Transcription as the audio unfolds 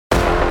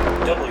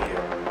W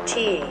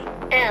T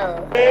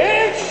L.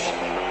 It's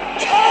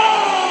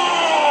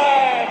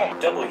time!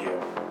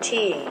 W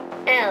T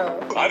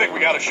L. I think we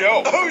got a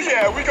show. Oh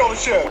yeah, we got a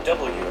show.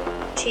 W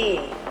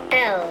T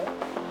L.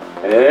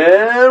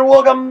 And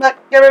welcome back,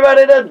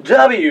 everybody, to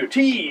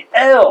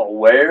WTL,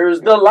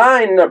 Where's the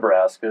Line,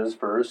 Nebraska's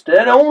first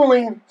and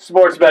only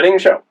sports betting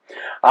show.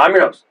 I'm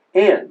your host,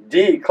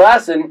 Andy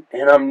Classen,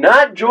 and I'm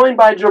not joined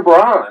by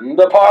Jabron,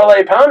 the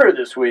parlay pounder,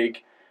 this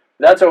week.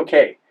 That's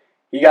okay.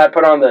 He got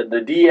put on the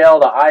DL,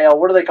 the IL.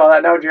 What do they call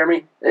that now,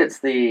 Jeremy? It's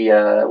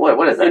the,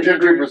 what is that?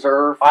 Injured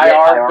reserve?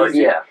 IR.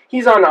 Yeah.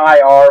 He's on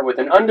IR with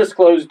an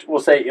undisclosed, we'll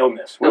say,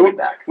 illness. He'll be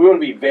back. We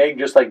want to be vague,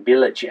 just like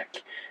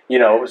Belichick. You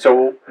know,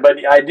 so,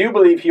 but I do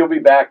believe he'll be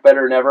back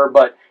better than ever.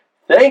 But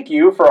thank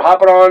you for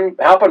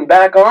hopping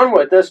back on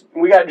with us.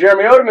 We got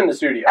Jeremy Odem in the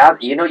studio.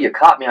 You know, you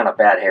caught me on a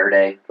bad hair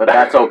day, but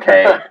that's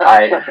okay.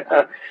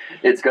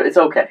 It's good. It's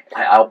okay.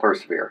 I'll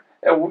persevere.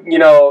 You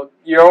know,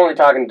 you're only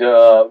talking to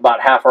about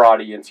half our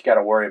audience you got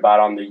to worry about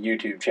on the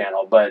YouTube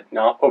channel. But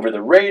now over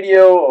the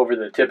radio, over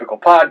the typical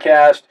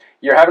podcast,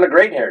 you're having a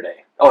great hair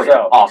day. Oh,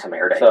 yeah. Awesome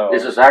hair day. So,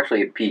 this is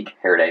actually a peak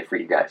hair day for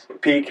you guys.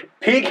 Peak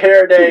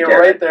hair day,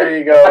 right there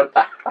you go.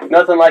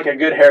 Nothing like a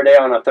good hair day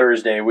on a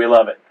Thursday. We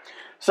love it.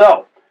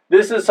 So,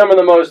 this is some of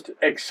the most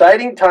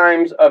exciting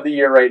times of the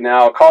year right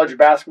now. College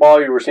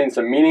basketball, you were seeing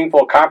some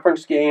meaningful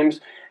conference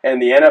games,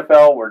 and the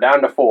NFL, we're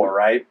down to 4,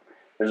 right?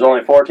 There's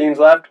only 4 teams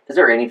left. Is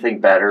there anything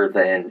better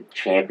than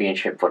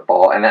championship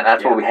football? And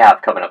that's what we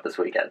have coming up this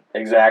weekend.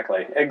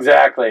 Exactly.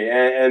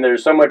 And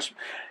there's so much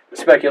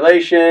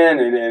speculation,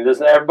 and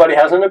this, everybody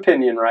has an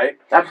opinion, right?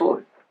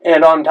 Absolutely.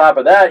 And on top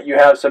of that, you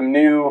have some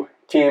new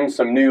teams,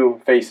 some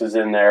new faces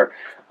in there.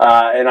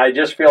 And I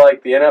just feel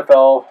like the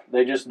NFL,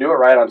 they just do it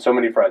right on so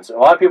many fronts. A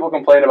lot of people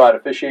complain about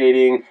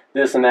officiating,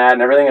 this and that,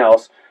 and everything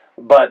else.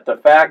 But the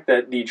fact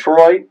that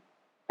Detroit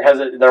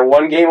they're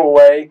 1 game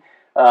away,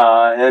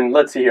 and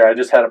let's see here, I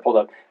just had it pulled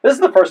up. This is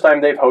the first time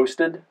they've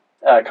hosted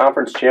a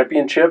conference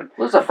championship.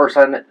 This is the first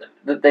time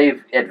that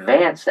they've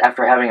advanced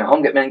after having a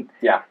home game. I mean,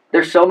 yeah.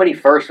 There's so many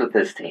firsts with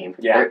this team.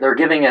 Yeah. They're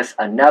giving us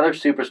another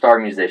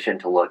superstar musician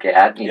to look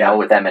at, you know,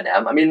 with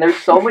Eminem. I mean, there's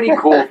so many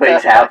cool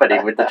things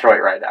happening with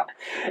Detroit right now.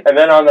 And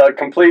then on the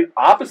complete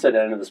opposite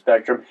end of the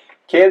spectrum,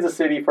 Kansas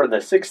City for the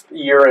 6th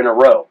year in a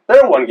row.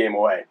 They're 1 game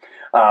away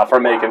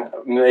from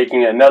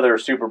making another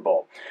Super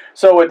Bowl.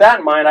 So with that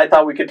in mind, I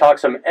thought we could talk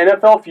some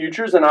NFL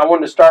futures, and I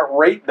wanted to start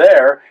right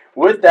there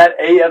with that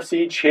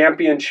AFC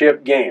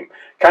Championship game.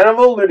 Kind of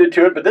alluded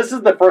to it, but this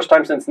is the first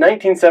time since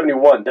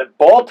 1971 that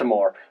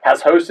Baltimore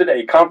has hosted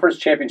a conference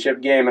championship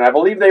game, and I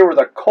believe they were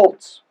the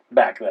Colts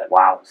back then.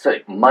 Wow. So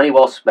money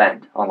well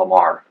spent on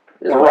Lamar.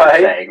 Is what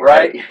I'm saying,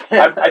 right?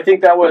 I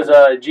think that was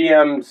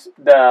GM's,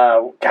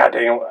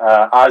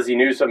 Ozzie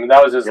Newsome.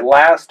 That was his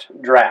last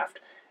draft,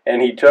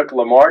 and he took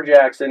Lamar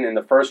Jackson in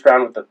the first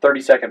round with the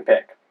 32nd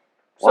pick.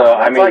 Wow, So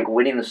that's like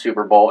winning the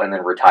Super Bowl and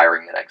then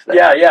retiring the next day.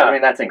 Yeah. I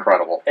mean, that's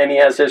incredible. And he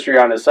has history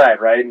on his side,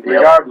 right? Yep.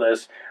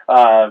 Regardless,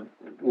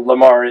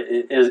 Lamar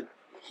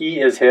he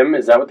is him.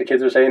 Is that what the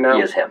kids are saying now?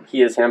 He is him.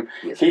 He is him.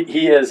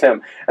 He is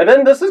him. And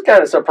then this is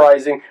kind of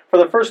surprising. For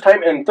the first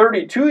time in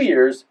 32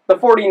 years, the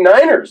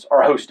 49ers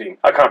are hosting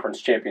a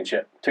conference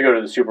championship to go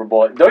to the Super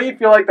Bowl. Don't you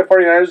feel like the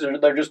 49ers,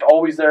 they're just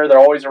always there, they're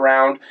always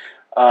around,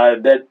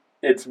 that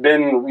it's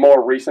been more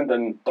recent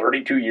than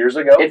 32 years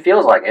ago? It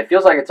feels like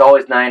it's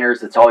always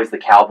Niners, it's always the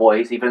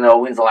Cowboys, even though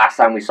when's the last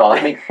time we saw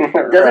them? I mean,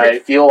 doesn't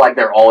it feel like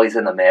they're always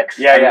in the mix?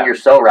 Yeah, I mean, you're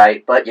so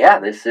right. But yeah,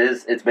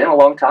 it's been a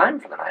long time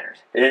for the Niners.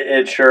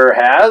 It sure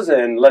has,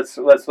 and let's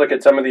look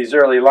at some of these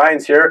early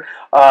lines here.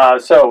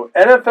 So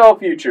NFL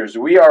futures,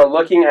 we are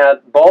looking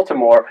at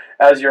Baltimore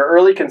as your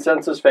early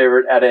consensus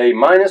favorite at a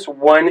minus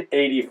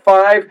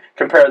 185.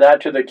 Compare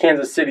that to the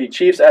Kansas City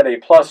Chiefs at a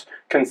plus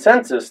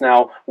consensus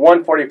now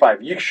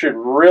 145. You should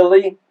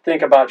really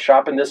think about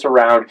shopping this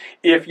around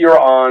if you're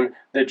on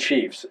the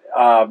Chiefs.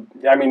 I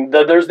mean,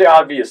 there's the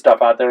obvious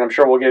stuff out there, and I'm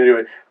sure we'll get into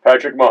it.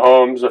 Patrick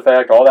Mahomes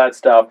effect, all that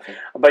stuff.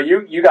 But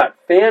you got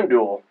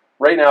FanDuel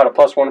right now at a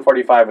plus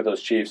 145 with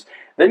those Chiefs.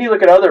 Then you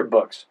look at other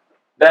books.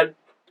 Bet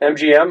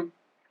MGM,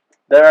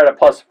 they're at a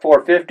plus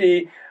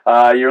 450.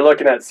 You're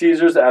looking at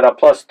Caesars at a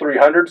plus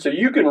 300. So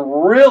you can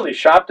really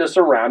shop this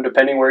around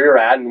depending where you're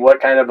at and what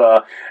kind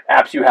of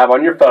apps you have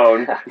on your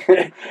phone.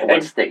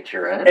 What state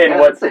you're in. And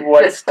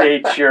what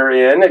state you're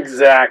in,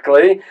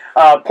 exactly.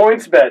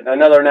 PointsBet,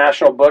 another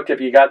national book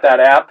if you got that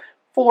app,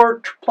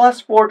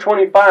 plus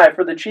 425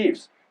 for the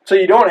Chiefs. So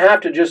you don't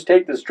have to just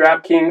take this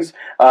DraftKings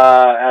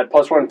at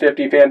plus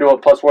 150, FanDuel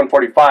at plus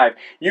 145.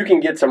 You can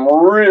get some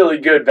really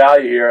good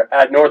value here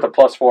at north of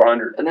plus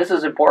 400. And this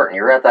is important.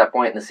 You're at that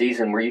point in the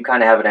season where you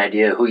kind of have an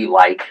idea of who you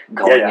like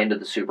going into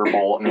the Super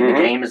Bowl. I mean, the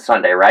game is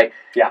Sunday, right?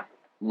 Yeah.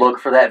 Look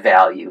for that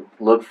value.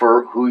 Look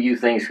for who you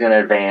think is going to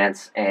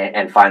advance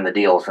and find the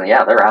deals. And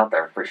yeah, they're out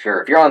there for sure.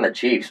 If you're on the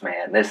Chiefs,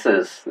 man, this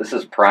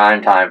is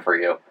prime time for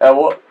you.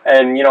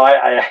 And you know,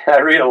 I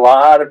read a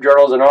lot of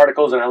journals and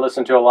articles, and I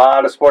listen to a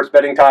lot of sports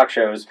betting talk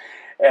shows,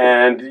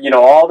 and you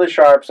know, all the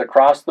sharps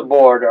across the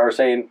board are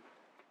saying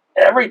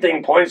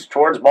everything points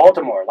towards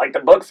Baltimore. Like, the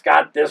books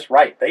got this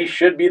right. They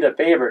should be the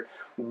favorite.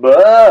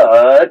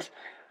 But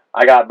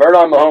I got burned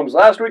on Mahomes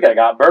last week. I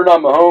got burned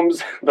on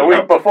Mahomes the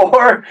week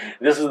before.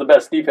 This is the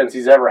best defense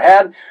he's ever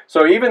had.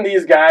 So even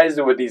these guys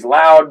with these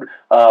loud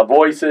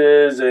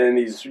voices and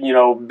these,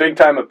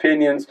 big-time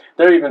opinions,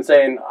 they're even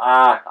saying,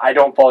 I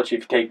don't fault you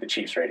if you take the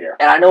Chiefs right here.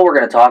 And I know we're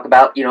going to talk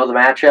about, the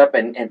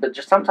matchup, but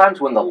just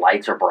sometimes when the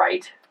lights are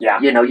bright,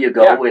 you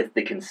go with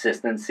the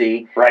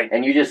consistency. Right.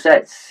 And you just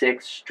said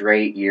 6th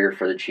straight year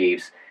for the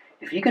Chiefs.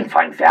 If you can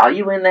find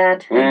value in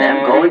that, and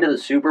them going to the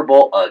Super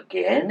Bowl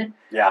again,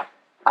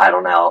 I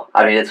don't know.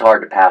 I mean, it's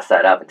hard to pass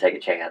that up and take a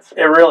chance.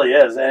 It really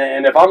is.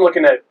 And if I'm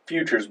looking at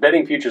futures,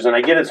 betting futures, and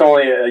I get it's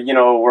only,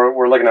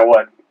 we're looking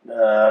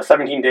at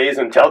 17 days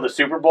until the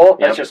Super Bowl?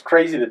 That's just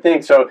crazy to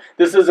think. So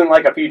this isn't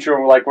like a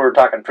future like we're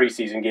talking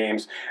preseason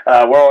games.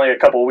 We're only a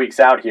couple weeks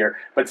out here.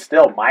 But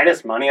still,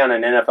 minus money on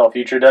an NFL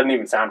future doesn't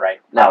even sound right.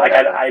 No,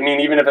 I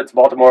mean, even if it's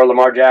Baltimore,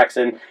 Lamar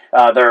Jackson,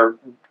 they're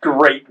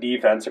great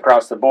defense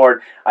across the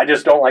board. I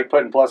just don't like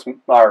putting plus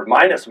or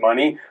minus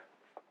money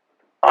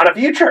on a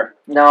future.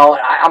 No,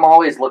 I'm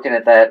always looking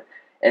at that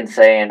and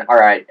saying, all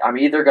right, I'm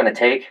either going to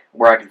take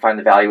where I can find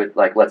the value with,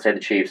 like, let's say the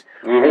Chiefs,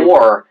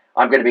 or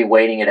I'm going to be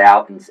waiting it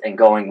out and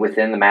going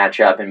within the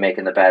matchup and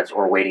making the bets,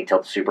 or waiting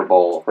till the Super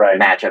Bowl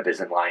matchup is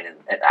in line.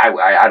 And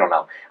I don't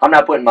know. I'm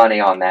not putting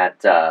money on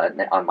that,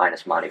 on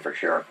minus money for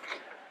sure.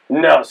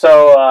 No,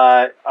 so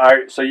all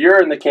right, so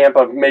you're in the camp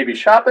of maybe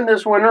shopping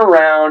this one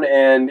around,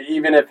 and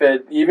even if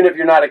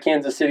you're not a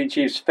Kansas City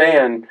Chiefs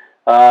fan,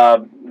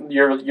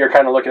 you're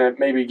kind of looking at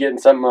maybe getting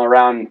something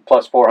around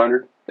plus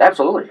 400.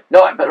 Absolutely.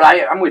 No, but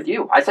I'm with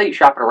you. I say you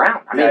shop it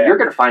around. I mean, you're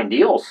going to find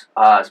deals,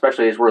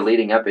 especially as we're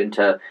leading up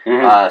into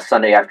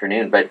Sunday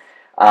afternoon. But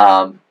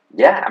I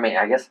mean,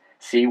 I guess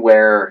see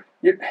where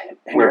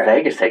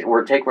Vegas takes.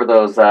 Take where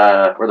those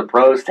where the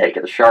pros take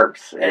it, the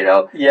sharps.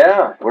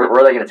 Yeah. Where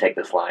are they going to take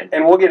this line?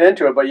 And we'll get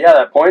into it. But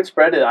that point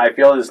spread I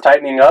feel is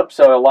tightening up.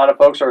 So a lot of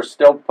folks are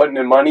still putting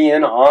their money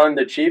in on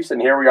the Chiefs,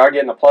 and here we are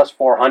getting a plus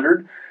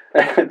 400.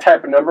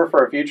 Type of number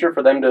for a future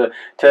for them to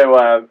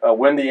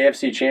win the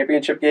AFC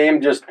Championship game.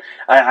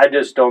 I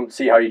just don't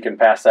see how you can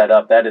pass that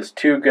up. That is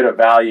too good a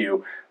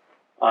value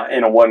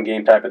in a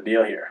one-game type of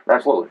deal here.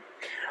 Absolutely.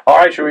 All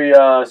right, should we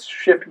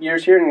shift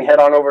gears here and head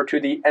on over to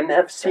the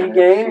NFC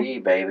game?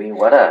 NFC, baby.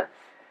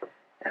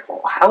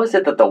 How is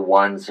it that the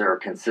ones are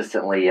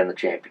consistently in the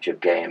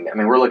championship game? I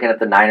mean, we're looking at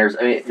the Niners.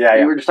 I mean,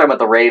 we were just talking about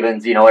the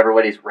Ravens.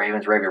 Everybody's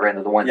Ravens.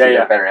 They're the one seed.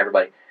 They're better than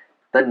everybody.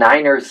 The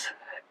Niners,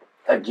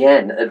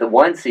 again, the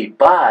 1 seed,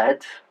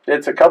 but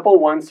it's a couple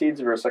 1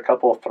 seeds versus a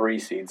couple 3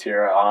 seeds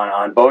here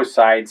on both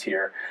sides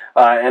here.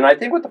 And I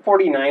think with the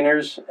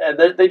 49ers,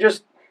 they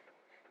just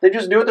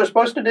do what they're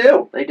supposed to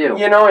do. They do.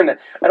 And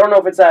I don't know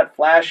if it's that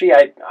flashy.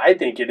 I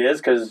think it is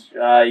because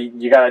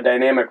you got a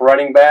dynamic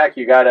running back.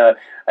 You got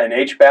an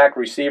H-back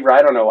receiver.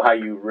 I don't know how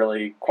you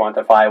really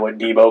quantify what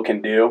Debo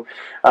can do.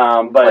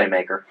 But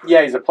playmaker.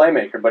 Yeah, he's a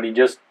playmaker, but he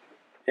just...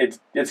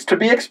 It's to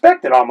be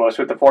expected almost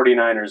with the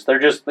 49ers. They're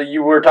just,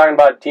 you were talking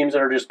about teams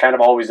that are just kind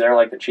of always there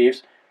like the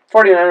Chiefs.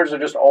 49ers are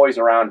just always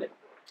around it.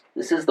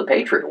 This is the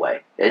Patriot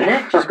way, isn't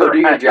it? Just go do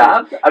your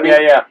job. I mean,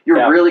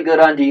 you're really good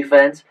on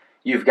defense.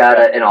 You've got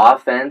an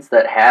offense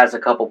that has a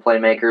couple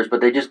playmakers, but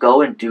they just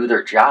go and do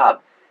their job.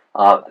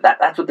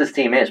 That's what this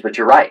team is. But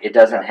you're right. It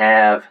doesn't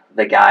have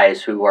the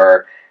guys who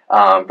are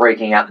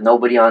breaking out.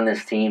 Nobody on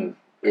this team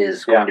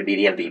is going to be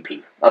the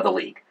MVP of the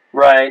league.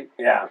 Right,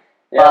 yeah.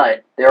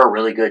 But they're a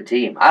really good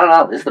team. I don't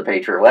know. This is the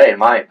Patriot way, in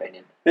my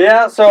opinion.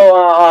 Yeah, so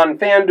on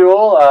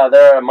FanDuel,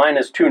 they're a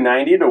minus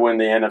 290 to win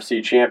the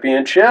NFC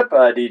Championship.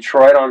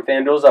 Detroit on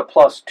FanDuel is a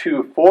plus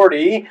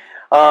 240.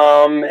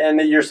 And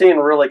you're seeing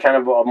really kind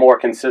of a more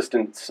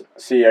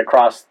consistency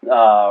across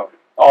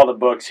all the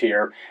books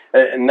here.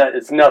 And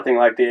it's nothing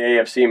like the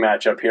AFC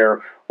matchup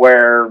here,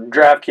 where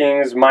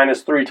DraftKings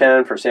minus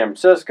 310 for San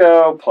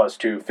Francisco, plus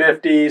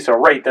 250, so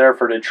right there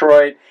for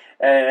Detroit.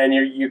 And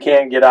you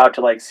can't get out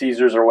to like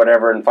Caesars or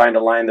whatever and find a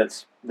line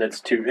that's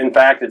too. In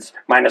fact, it's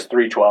minus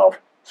 312.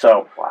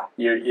 So wow.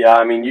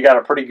 I mean, you got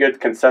a pretty good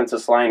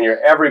consensus line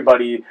here.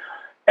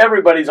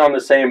 Everybody's on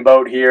the same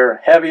boat here.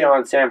 Heavy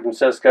on San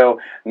Francisco,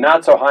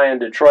 not so high on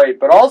Detroit,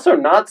 but also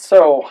not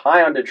so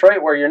high on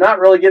Detroit where you're not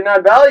really getting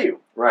that value.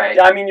 Right.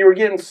 I mean, you were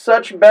getting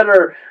such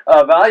better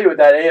value with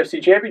that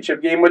AFC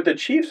Championship game with the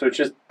Chiefs, which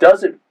just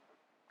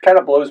kind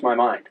of blows my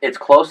mind. It's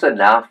close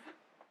enough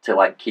to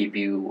like keep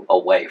you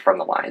away from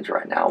the Lions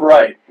right now.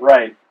 Right.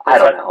 I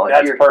don't know.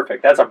 That's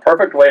perfect. That's a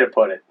perfect way to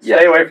put it.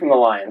 Stay away from the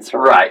Lions.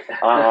 Right.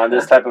 on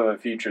this type of a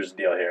futures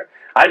deal here.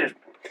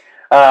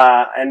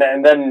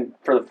 And then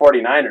for the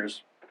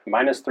 49ers,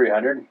 minus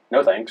 300.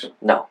 No thanks.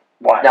 No.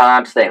 Why? No,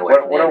 I'm staying away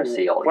from the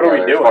NFC altogether. What are we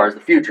doing? As far as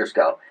the futures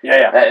go.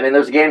 Yeah. I mean,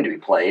 there's a game to be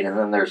played, and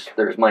then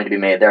there's money to be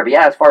made there. But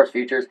yeah, as far as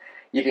futures,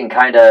 you can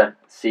kind of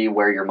see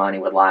where your money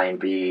would lie and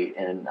be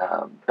in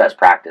best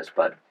practice,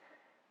 but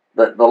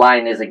the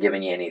line isn't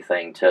giving you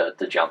anything to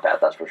jump at,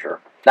 that's for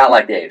sure. Not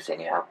like the AFC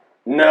anyhow.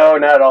 No,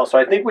 not at all. So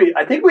I think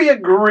we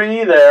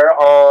agree there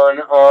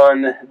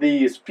on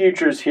these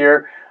futures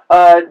here.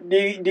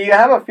 Do you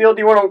have a feel?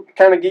 Do you want to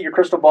kind of get your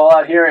crystal ball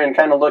out here and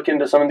kind of look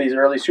into some of these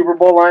early Super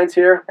Bowl lines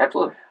here?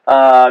 Absolutely.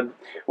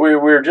 We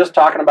were just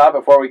talking about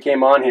before we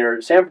came on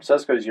here. San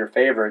Francisco is your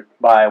favorite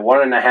by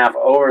 1.5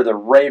 over the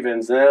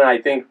Ravens, and then I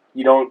think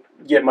you don't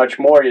get much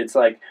more. It's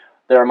like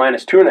they're a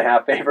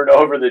 -2.5 favorite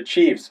over the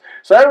Chiefs.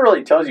 So that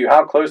really tells you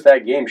how close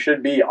that game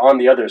should be on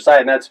the other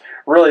side, and that's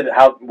really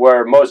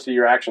where most of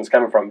your action's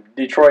coming from.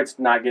 Detroit's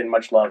not getting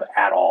much love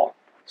at all.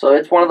 So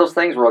it's one of those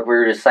things where, like we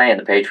were just saying,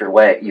 the Patriot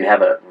way, you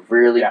have a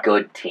really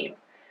good team.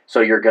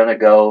 So you're going to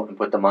go and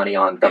put the money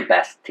on the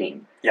best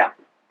team. Yeah.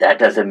 That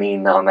doesn't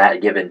mean on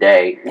that given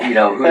day,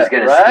 who's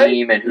going to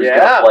scheme and who's going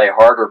to play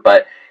harder.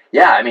 But,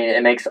 yeah, I mean,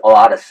 it makes a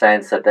lot of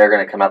sense that they're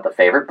going to come out the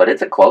favorite, but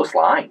it's a close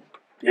line.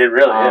 It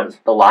really is.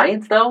 The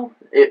Lions, though,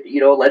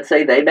 let's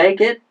say they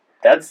make it.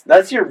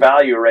 That's your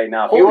value right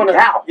now. Holy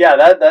cow. Yeah,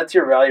 that's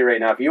your value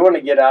right now. If you want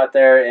to get out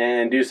there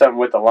and do something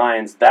with the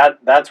Lions,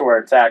 that's where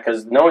it's at,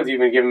 because no one's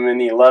even giving them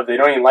any love. They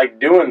don't even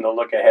like doing the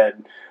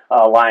look-ahead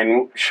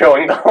line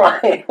showing the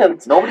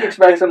Lions. Nobody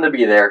expects them to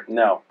be there.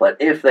 No. But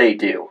if they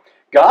do.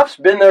 Goff's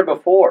been there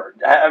before.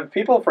 Have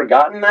people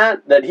forgotten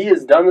that he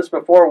has done this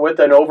before with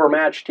an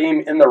overmatched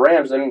team in the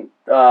Rams and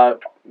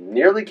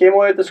nearly came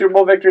away with the Super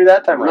Bowl victory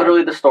that time around?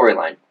 Literally the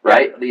storyline,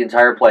 right? Yep. The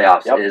entire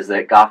playoffs is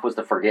that Goff was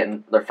the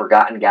forgotten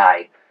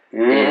guy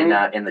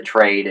in the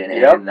trade and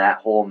in that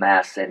whole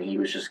mess, and he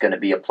was just going to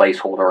be a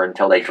placeholder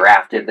until they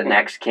drafted the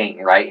next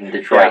king, right, in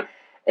Detroit.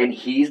 Yeah. And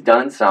he's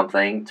done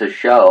something to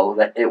show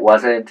that it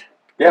wasn't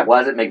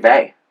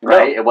McVay.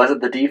 Right? It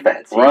wasn't the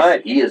defense.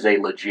 He is a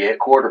legit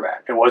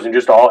quarterback. It wasn't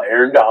just all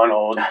Aaron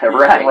Donald.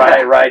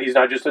 Right. He's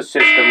not just a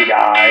system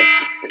guy.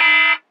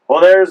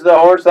 Well, there's the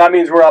horse. That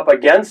means we're up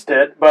against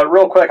it. But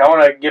real quick, I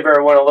want to give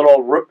everyone a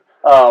little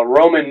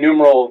Roman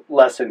numeral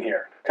lesson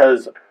here,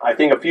 because I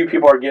think a few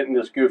people are getting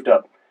this goofed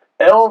up.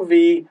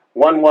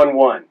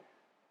 LV111.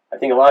 I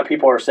think a lot of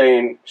people are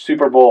saying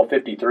Super Bowl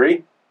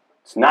 53.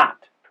 It's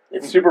not.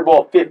 It's Super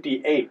Bowl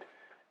 58.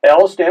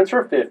 L stands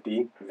for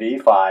 50, V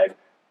 5.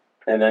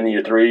 And then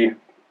your 3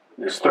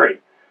 is 3.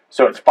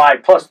 So it's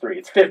 5 plus 3.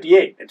 It's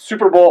 58. It's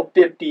Super Bowl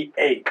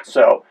 58.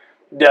 So,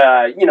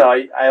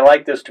 I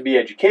like this to be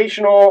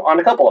educational on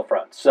a couple of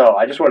fronts. So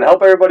I just want to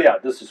help everybody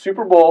out. This is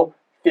Super Bowl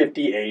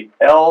 58.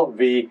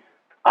 LVIII.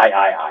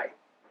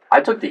 I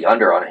took the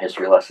under on a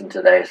history lesson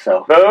today,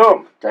 so.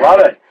 Boom.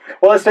 Love it.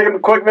 Well, let's take a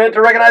quick minute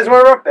to recognize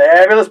one of our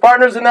fabulous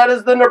partners, and that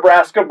is the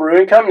Nebraska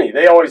Brewing Company.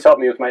 They always help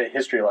me with my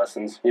history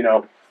lessons.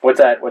 What's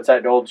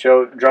that old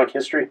show, Drunk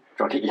History?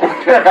 Drunk History.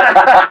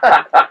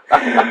 That's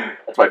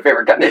my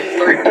favorite kind of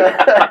history.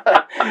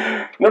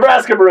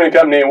 Nebraska Brewing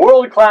Company,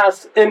 world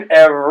class in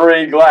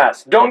every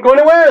glass. Don't go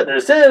anywhere.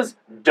 This is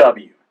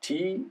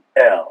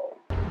WTL.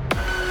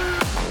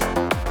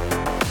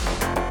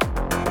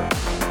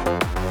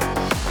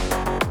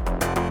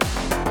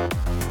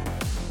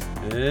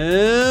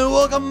 And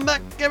welcome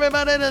back,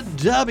 everybody, to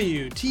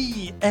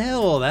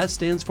WTL. That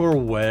stands for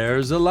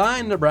Where's the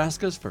Line,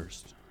 Nebraska's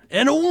first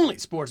and only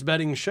sports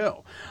betting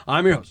show.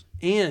 I'm your host,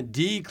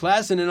 Andy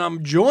Classen, and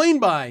I'm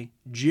joined by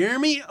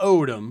Jeremy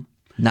Odem.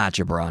 Not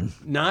Jabron.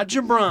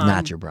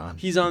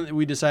 He's on,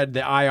 we decided, the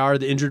IR,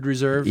 the injured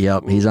reserve.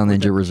 Yep, he's on the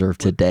injured reserve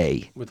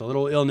today. With a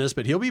little illness,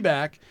 but he'll be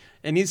back.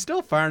 And he's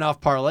still firing off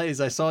parlays.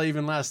 I saw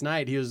even last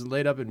night he was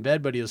laid up in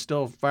bed, but he was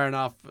still firing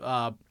off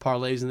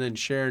parlays and then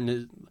sharing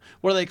his,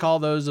 what do they call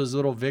those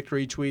little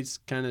victory tweets,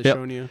 kind of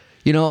showing you?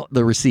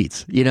 The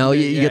receipts. You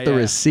get the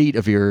receipt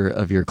of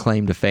your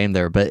claim to fame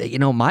there. But,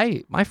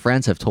 my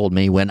friends have told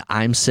me when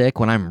I'm sick,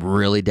 when I'm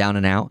really down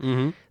and out,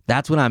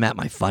 that's when I'm at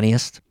my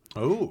funniest.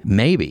 Oh.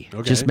 Maybe.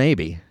 Okay. Just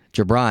maybe.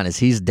 Jabron, as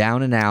he's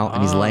down and out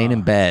and he's laying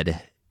in bed,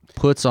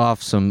 puts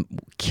off some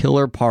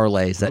killer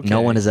parlays that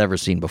no one has ever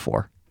seen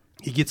before.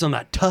 He gets on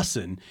that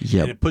tussin,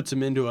 and it puts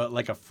him into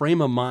a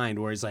frame of mind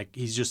where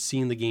he's just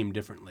seeing the game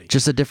differently.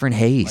 Just a different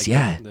haze,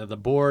 The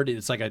board,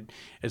 it's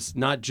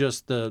not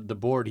just the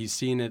board. He's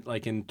seeing it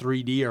like in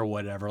 3D or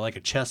whatever, like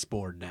a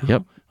chessboard now.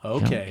 Yep.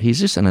 Okay. Yep. He's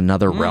just in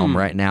another realm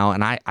right now,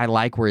 and I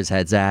like where his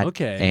head's at.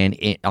 Okay. And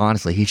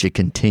honestly, he should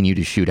continue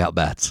to shoot out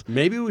bets.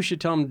 Maybe we should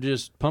tell him to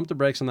just pump the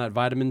brakes on that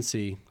vitamin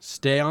C,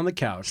 stay on the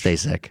couch. Stay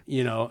sick.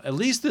 At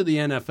least through the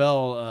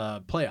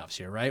NFL playoffs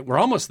here, right? We're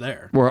almost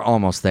there.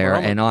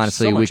 And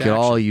honestly, we could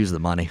all use the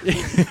money.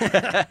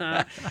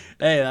 Hey,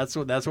 that's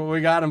what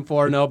we got him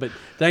for. No, but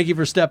thank you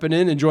for stepping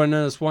in and joining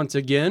us once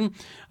again.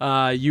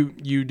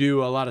 You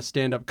do a lot of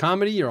stand-up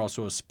comedy. You're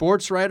also a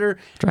sports writer.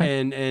 That's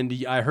right.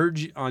 And I heard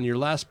you, on your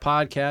last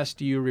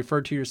podcast, you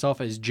referred to yourself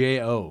as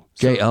J.O.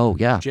 J.O.,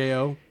 yeah.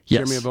 J.O., yes.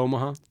 Jeremy of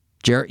Omaha.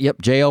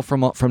 J.O.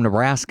 from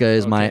Nebraska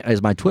is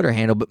my Twitter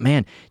handle, but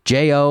man,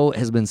 J.O.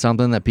 has been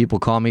something that people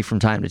call me from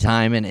time to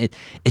time, and it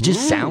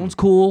just sounds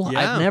cool.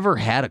 Yeah. I've never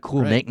had a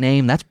cool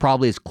nickname. That's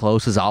probably as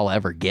close as I'll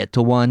ever get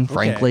to one,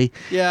 frankly.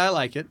 Yeah, I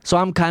like it. So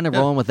I'm kind of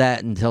rolling with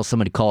that until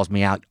somebody calls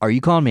me out. Are you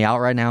calling me out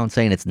right now and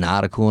saying it's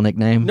not a cool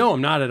nickname? No,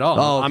 I'm not at all.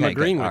 Oh, okay, I'm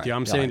agreeing good. with you.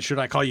 I'm saying, should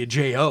I call you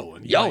J.O.?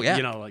 And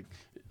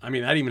I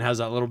mean, that even has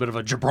that little bit of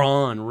a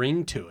Jabron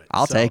ring to it.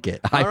 I'll take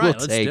it. I will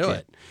take it. Let's do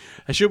it.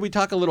 Should we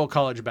talk a little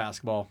college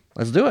basketball?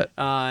 Let's do it.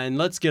 And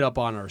let's get up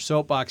on our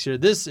soapbox here.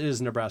 This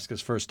is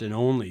Nebraska's first and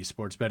only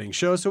sports betting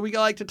show, so we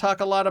like to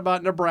talk a lot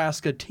about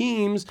Nebraska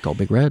teams. Go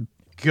Big Red.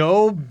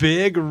 Go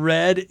Big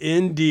Red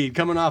indeed.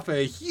 Coming off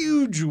a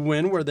huge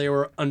win where they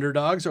were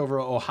underdogs over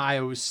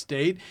Ohio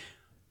State.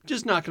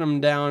 Just knocking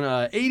them down.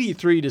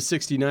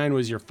 83-69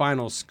 was your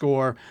final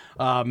score.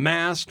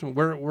 Mast,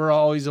 we're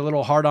always a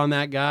little hard on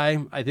that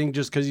guy. I think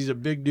just because he's a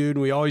big dude,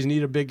 and we always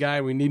need a big guy.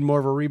 We need more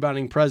of a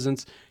rebounding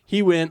presence.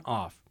 He went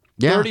off.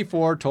 Yeah.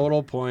 34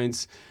 total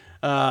points.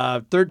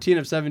 13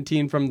 of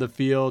 17 from the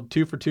field.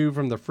 2 for 2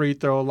 from the free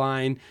throw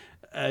line.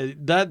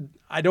 That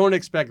I don't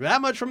expect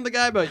that much from the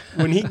guy, but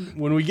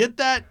when we get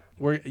that,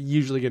 we're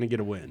usually going to get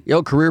a win.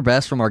 Career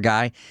best from our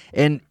guy.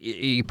 And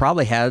you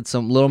probably had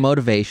some little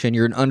motivation.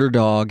 You're an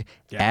underdog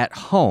at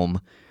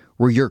home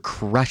where you're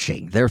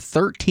crushing. They're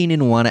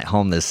 13-1 at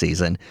home this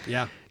season.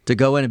 Yeah. To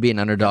go in and be an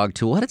underdog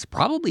to what? It's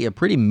probably a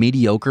pretty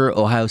mediocre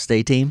Ohio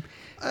State team.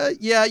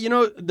 Yeah,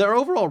 their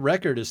overall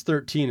record is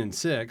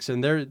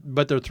 13-6,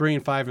 but they're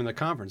 3-5 in the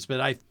conference. But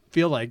I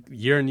feel like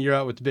year in year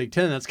out with the Big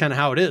Ten, that's kind of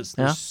how it is.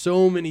 There's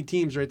so many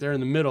teams right there in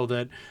the middle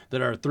that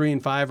are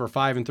 3-5 or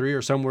 5-3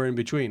 or somewhere in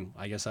between.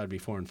 I guess I'd be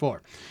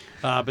 4-4.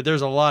 But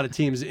there's a lot of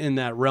teams in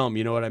that realm.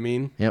 You know what I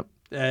mean? Yep.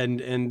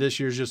 And this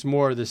year's just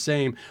more of the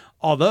same.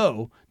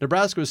 Although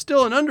Nebraska was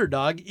still an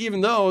underdog, even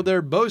though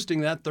they're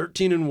boasting that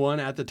 13-1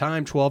 at the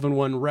time,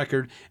 12-1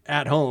 record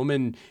at home.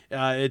 And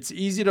it's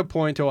easy to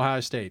point to Ohio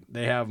State.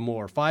 They have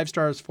more 5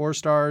 stars, 4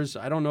 stars.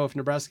 I don't know if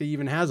Nebraska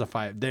even has a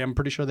 5. I'm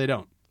pretty sure they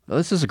don't. Well,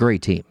 this is a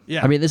great team.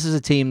 Yeah. I mean, this is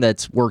a team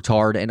that's worked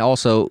hard and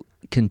also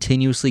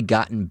continuously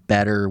gotten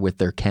better with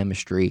their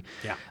chemistry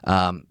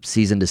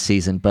season to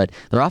season. But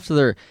they're off to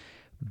their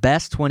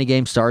best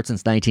 20-game start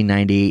since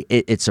 1990.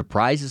 It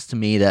surprises to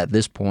me that at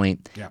this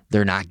point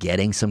they're not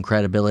getting some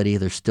credibility.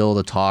 There's still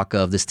the talk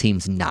of this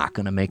team's not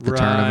going to make the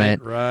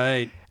tournament.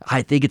 Right.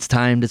 I think it's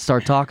time to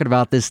start talking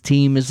about this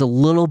team is a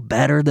little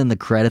better than the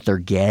credit they're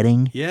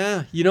getting.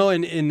 Yeah,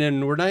 and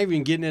then we're not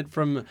even getting it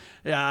from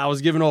I was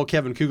giving old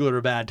Kevin Kugler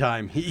a bad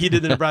time. He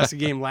did the Nebraska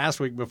game last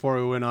week before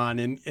we went on,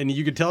 and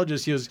you could tell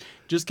he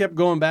just kept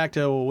going back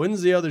to, well,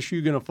 when's the other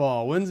shoe going to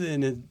fall?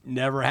 And it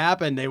never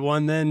happened. They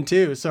won then,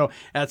 too. So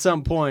at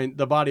some point,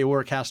 the body of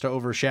work has to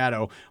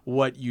overshadow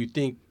what you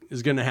think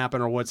is going to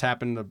happen or what's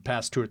happened in the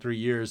past 2 or 3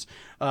 years.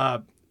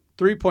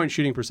 3-point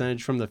shooting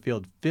percentage from the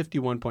field,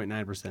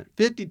 51.9%.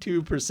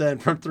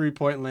 52% from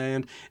three-point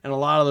land, and a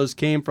lot of those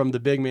came from the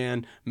big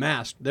man,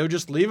 Mast. They would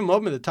just leave him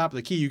open at the top of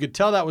the key. You could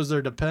tell that was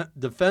their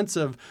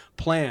defensive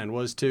plan,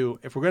 was to,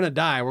 if we're going to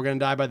die, we're going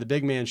to die by the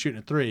big man shooting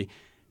a 3.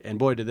 And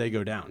boy, did they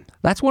go down.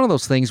 That's one of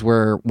those things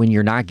where when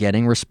you're not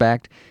getting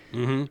respect,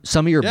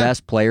 some of your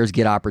best players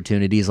get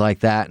opportunities like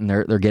that, and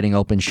they're getting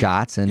open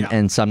shots,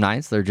 and some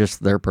nights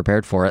they're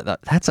prepared for it.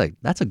 That's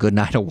a good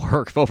night of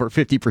work, over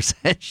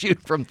 50% shoot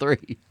from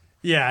 3.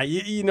 Yeah,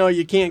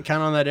 you can't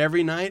count on that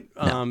every night,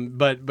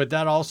 but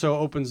that also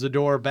opens the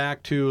door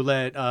back to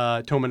let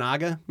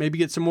Tominaga maybe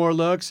get some more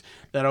looks.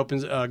 That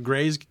opens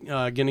Gray's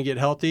going to get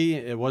healthy.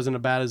 It wasn't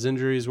as bad as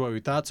injury as what we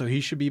thought, so he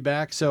should be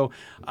back. So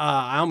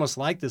I almost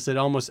like this. It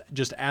almost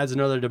just adds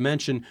another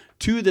dimension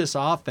to this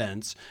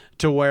offense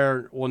to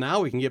where, well,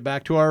 now we can get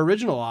back to our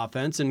original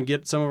offense and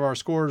get some of our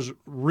scorers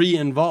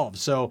re-involved.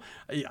 So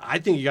I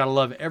think you got to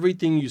love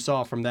everything you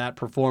saw from that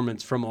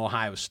performance from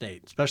Ohio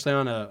State, especially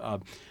on a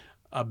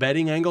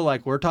betting angle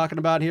like we're talking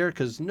about here,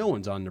 because no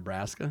one's on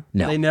Nebraska.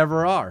 No. They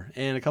never are.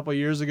 And a couple of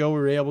years ago, we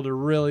were able to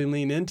really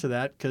lean into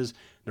that because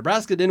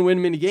Nebraska didn't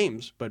win many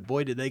games, but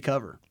boy, did they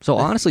cover. So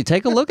honestly,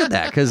 take a look at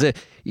that, because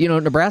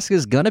Nebraska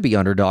is going to be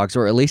underdogs,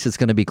 or at least it's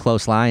going to be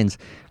close lines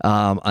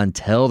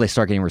until they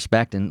start getting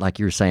respect. And like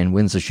you were saying,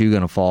 when's the shoe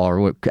going to fall, or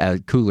what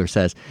Kugler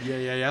says.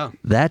 Yeah.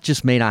 That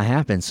just may not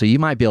happen. So you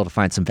might be able to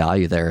find some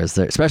value there,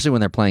 especially when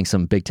they're playing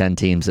some Big Ten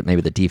teams that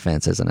maybe the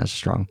defense isn't as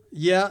strong.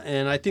 Yeah,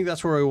 and I think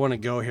that's where we want to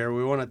go here.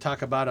 We want to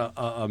talk about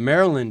a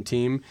Maryland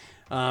team.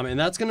 And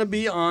that's going to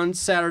be on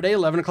Saturday,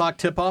 11 o'clock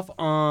tip-off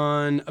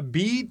on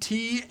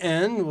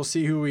BTN. We'll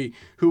see who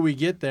we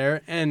get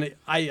there. And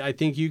I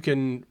think you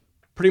can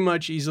pretty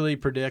much easily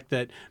predict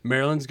that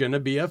Maryland's going to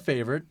be a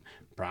favorite.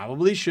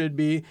 Probably should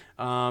be,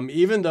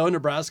 even though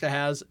Nebraska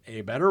has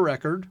a better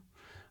record.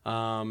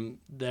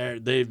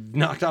 They've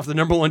knocked off the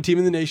number 1 team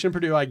in the nation,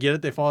 Purdue. I get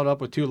it. They followed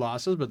up with 2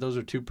 losses, but those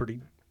are 2 pretty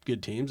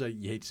good teams. I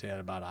hate to say that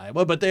about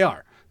Iowa, but they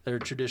are. They're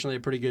traditionally a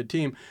pretty good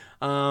team.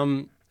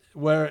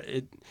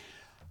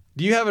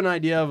 Do you have an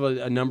idea of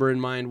a number in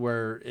mind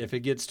where if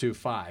it gets to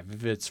 5,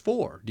 if it's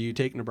 4, do you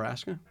take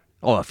Nebraska?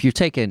 Oh, if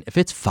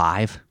it's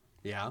 5,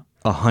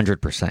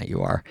 100%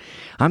 you are.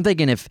 I'm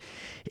thinking if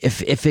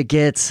it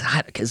gets,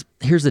 because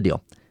here's the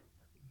deal,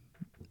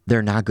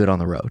 they're not good on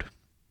the road.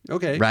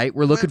 Okay. Right?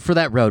 We're looking for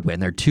that road win.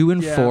 They're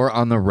 2-4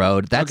 on the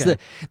road. That's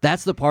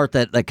the part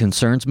that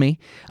concerns me.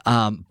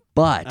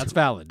 But that's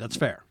valid. That's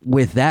fair.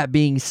 With that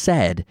being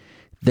said,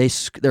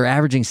 they're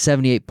averaging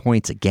 78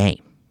 points a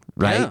game.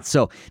 right? Yeah.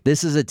 So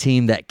this is a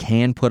team that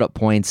can put up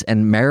points,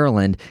 and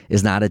Maryland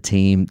is not a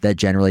team that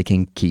generally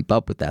can keep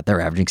up with that.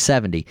 They're averaging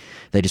 70.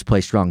 They just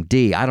play strong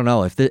D. I don't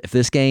know if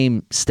this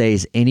game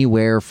stays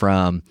anywhere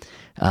from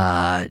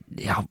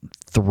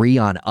 3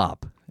 on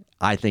up.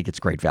 I think it's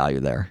great value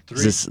there.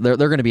 They're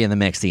going to be in the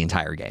mix the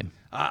entire game.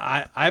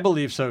 I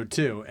believe so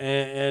too,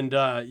 and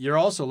you're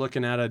also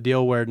looking at a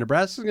deal where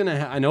Nebraska's going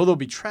to. I know they'll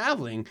be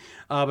traveling,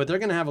 but they're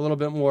going to have a little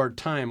bit more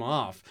time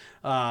off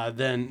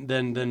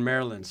than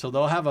Maryland. So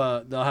they'll have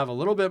a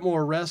little bit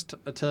more rest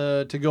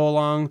to go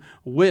along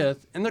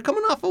with, and they're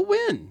coming off a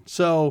win.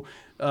 So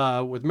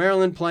with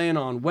Maryland playing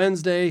on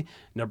Wednesday,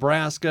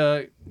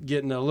 Nebraska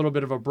getting a little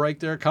bit of a break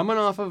there, coming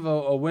off of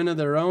a win of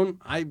their own.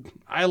 I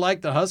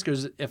like the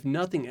Huskers, if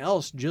nothing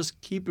else, just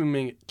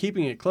keeping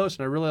it close.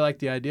 And I really like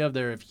the idea of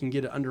there, if you can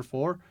get it under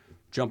 4,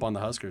 jump on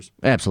the Huskers.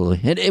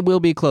 Absolutely. It will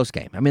be a close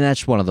game. I mean,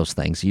 that's one of those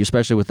things,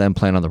 especially with them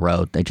playing on the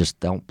road. They just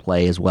don't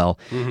play as well.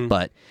 Mm-hmm.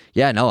 But,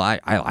 yeah, no,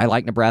 I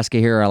like Nebraska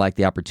here. I like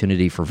the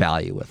opportunity for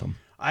value with them.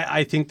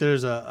 I think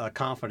there's a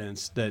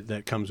confidence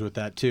that comes with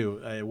that,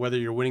 too. Whether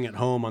you're winning at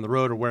home, on the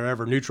road, or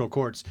wherever, neutral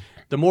courts,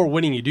 the more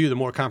winning you do, the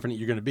more confident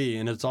you're going to be.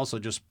 And it's also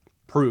just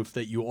proof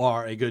that you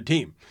are a good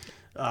team.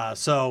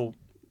 So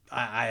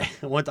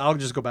I'll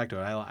just go back to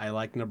it. I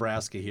like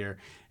Nebraska here,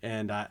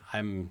 and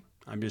I'm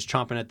just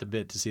chomping at the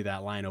bit to see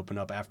that line open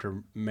up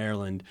after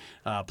Maryland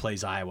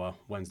plays Iowa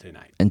Wednesday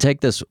night. And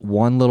take this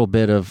one little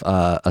bit of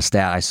a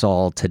stat I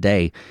saw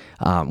today,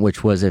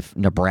 which was if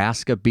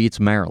Nebraska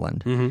beats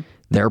Maryland,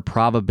 their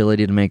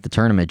probability to make the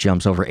tournament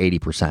jumps over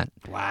 80%.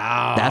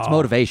 Wow. That's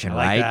motivation,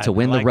 like right? that. To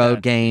win the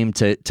road game,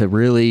 to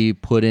really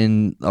put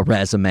in a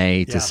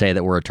resume to say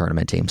that we're a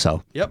tournament team.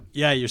 So. Yep.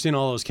 Yeah, you're seeing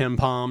all those Ken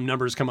Palm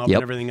numbers come up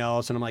and everything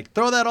else, and I'm like,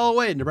 throw that all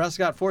away. Nebraska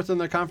got 4th in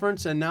their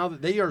conference, and now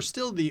they are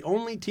still the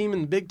only team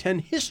in Big Ten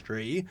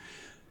history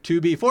to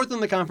be 4th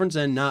in the conference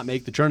and not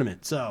make the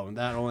tournament. So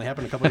that only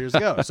happened a couple of years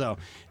ago. So,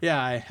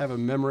 yeah, I have a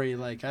memory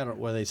like, I don't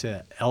know, what do they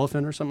say,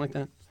 elephant or something like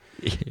that?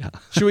 Yeah.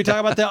 Should we talk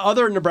about the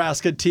other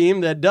Nebraska team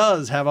that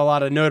does have a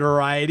lot of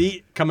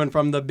notoriety coming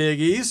from the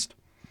Big East?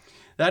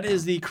 That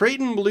is the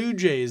Creighton Blue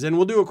Jays, and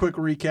we'll do a quick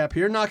recap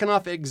here. Knocking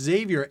off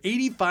Xavier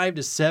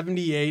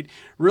 85-78.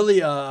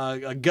 Really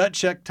a gut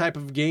check type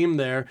of game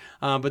there.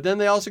 But then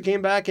they also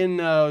came back in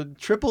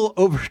triple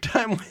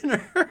overtime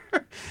winner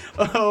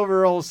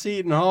over old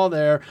Seton Hall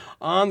there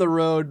on the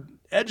road.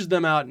 Edged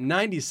them out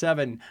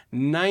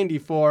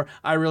 97-94.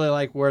 I really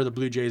like where the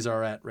Blue Jays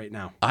are at right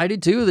now. I do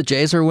too. The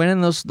Jays are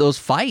winning those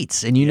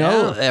fights. And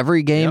know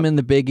every game in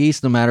the Big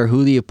East, no matter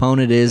who the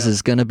opponent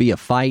is going to be a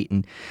fight.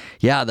 And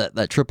yeah,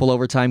 that triple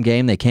overtime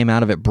game, they came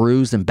out of it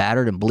bruised and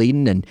battered and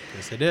bleeding. And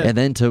yes, they did. And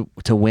then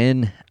to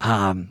win,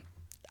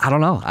 I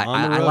don't know.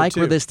 I like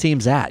where this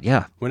team's at.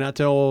 Yeah, went out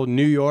to old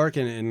New York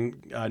and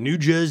New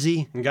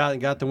Jersey and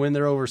got the win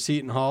there over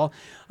Seton Hall.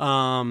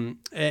 And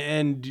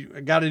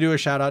got to do a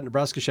shout out,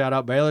 Nebraska shout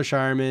out, Baylor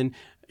Shireman.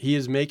 He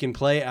is making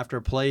play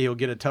after play. He'll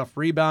get a tough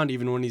rebound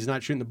even when he's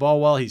not shooting the ball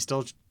well. He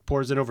still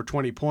pours in over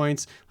 20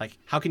 points. Like,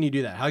 how can you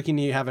do that? How can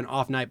you have an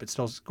off night but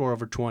still score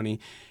over 20?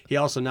 He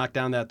also knocked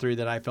down that 3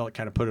 that I felt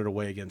kind of put it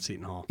away against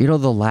Seton Hall. The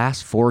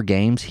last 4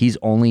 games, he's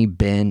only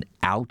been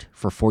out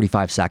for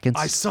 45 seconds.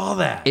 I saw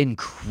that.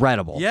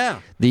 Incredible. Yeah.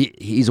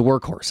 He's a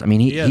workhorse. I mean,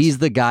 he's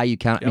the guy you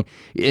count. Yep.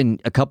 I mean, in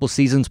a couple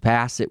seasons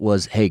past, it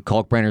was, hey,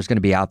 Kalkbrenner's going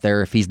to be out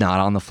there if he's not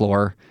on the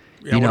floor.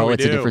 Yeah,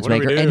 it's a difference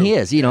maker. And he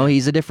is.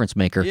 He's a difference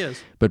maker. He is.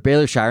 But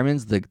Baylor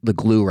Shireman's the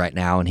glue right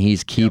now, and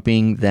he's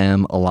keeping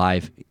them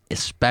alive,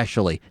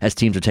 especially as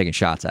teams are taking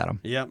shots at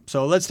him. Yep.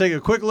 So let's take a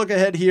quick look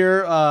ahead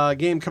here.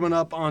 Game coming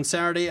up on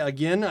Saturday.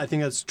 Again, I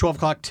think it's 12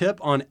 o'clock tip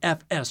on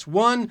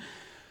FS1.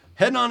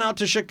 Heading on out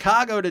to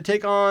Chicago to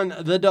take on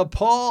the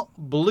DePaul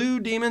Blue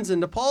Demons.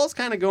 And DePaul's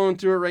kind of going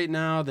through it right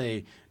now.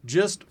 They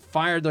just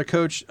fired their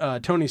coach,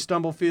 Tony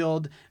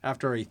Stumblefield,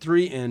 after a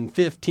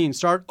 3-15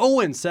 start.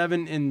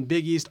 0-7 in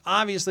Big East.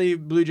 Obviously,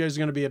 Blue Jays are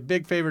going to be a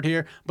big favorite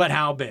here, but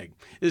how big?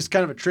 This is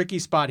kind of a tricky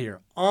spot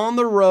here. On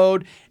the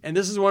road, and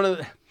this is one of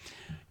the...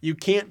 You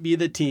can't be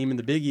the team in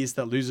the Big East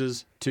that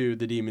loses to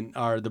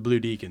the Blue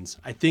Deacons.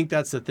 I think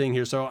that's the thing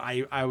here. So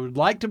I would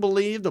like to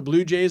believe the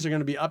Blue Jays are going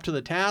to be up to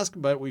the task,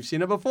 but we've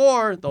seen it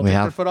before. They'll take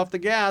their foot off the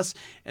gas,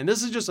 and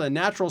this is just a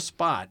natural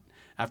spot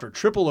after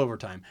triple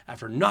overtime,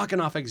 after knocking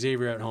off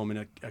Xavier at home in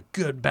a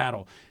good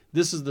battle.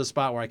 This is the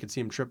spot where I could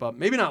see him trip up,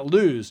 maybe not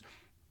lose,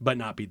 but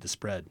not beat the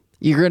spread.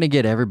 You're going to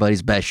get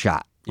everybody's best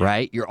shot. Yeah,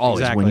 right? You're always,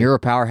 exactly. When you're a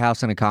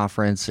powerhouse in a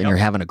conference and you're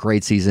having a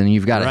great season and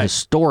you've got a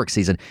historic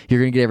season, you're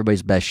going to get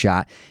everybody's best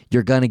shot.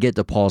 You're going to get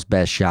DePaul's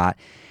best shot.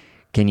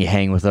 Can you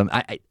hang with them?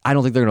 I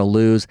don't think they're going to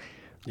lose.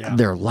 Yeah.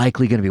 They're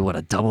likely going to be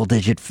a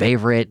double-digit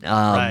favorite.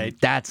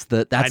 That's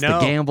the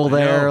gamble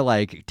there.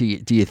 Like, do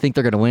you think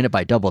they're going to win it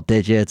by double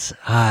digits?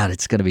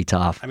 It's going to be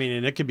tough. I mean,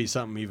 and it could be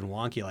something even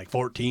wonky, like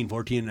 14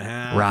 and a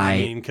half. Right. I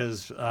mean,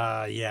 because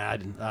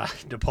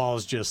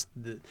DePaul's just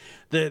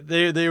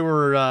they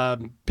were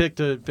picked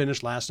to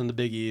finish last in the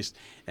Big East,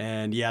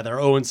 and they're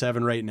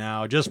 0-7 right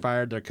now. Just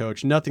fired their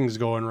coach. Nothing's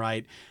going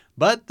right.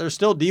 but they're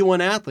still D1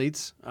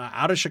 athletes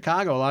out of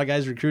Chicago. A lot of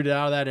guys recruited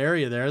out of that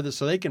area there,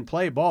 so they can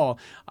play ball.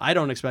 I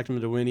don't expect them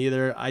to win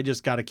either. I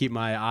just got to keep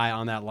my eye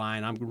on that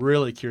line. I'm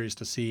really curious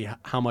to see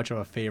how much of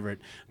a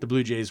favorite the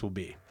Blue Jays will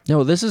be.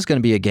 No, this is going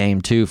to be a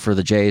game, too, for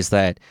the Jays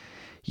that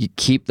you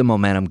keep the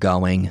momentum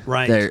going.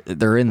 Right.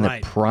 They're in the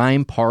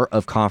prime part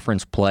of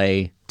conference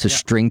play to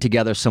string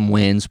together some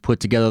wins, put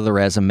together the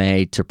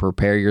resume to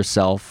prepare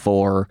yourself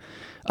for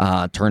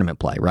tournament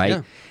play,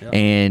 right? Yeah.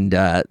 And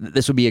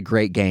this would be a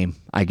great game,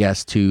 I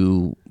guess,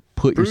 to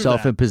put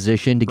yourself in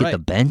position to get the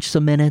bench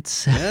some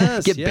minutes,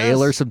 get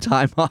Baylor some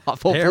time off.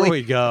 Hopefully. There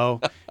we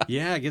go.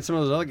 Yeah, get some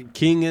of those other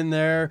King in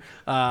there.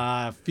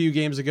 A few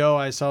games ago,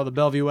 I saw the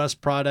Bellevue West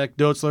product.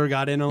 Dotzler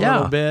got in a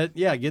little bit.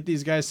 Yeah, get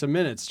these guys some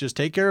minutes. Just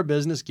take care of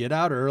business, get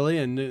out early,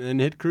 and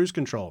hit cruise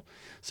control.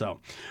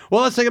 So,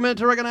 well, let's take a minute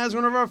to recognize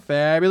one of our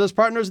fabulous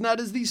partners, and that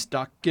is the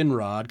Stock and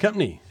Rod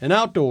Company, an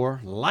outdoor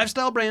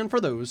lifestyle brand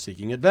for those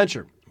seeking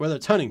adventure. Whether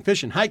it's hunting,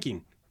 fishing,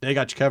 hiking, they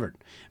got you covered.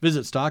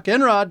 Visit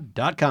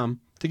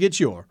stockandrod.com to get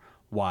your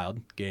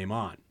wild game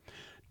on.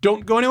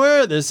 Don't go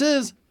anywhere. This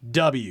is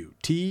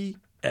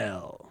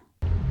WTL.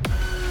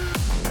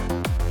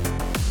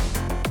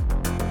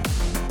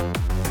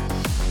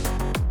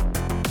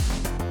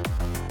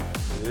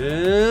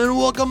 And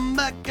welcome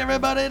back,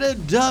 everybody, to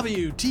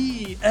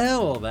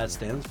WTL. That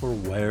stands for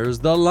Where's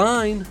the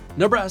Line?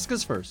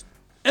 Nebraska's first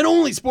and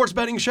only sports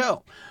betting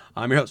show.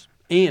 I'm your host,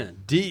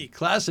 Andy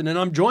Classen, and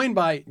I'm joined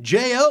by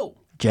J.O.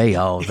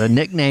 J.O., the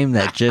nickname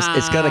that just,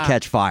 it's going to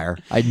catch fire.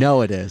 I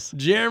know it is.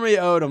 Jeremy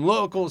Odem,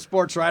 local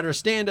sports writer,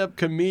 stand-up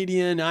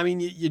comedian. I mean,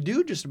 you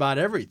do just about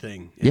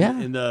everything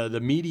in the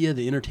media,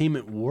 the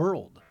entertainment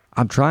world.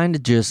 I'm trying to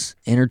just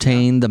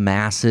entertain the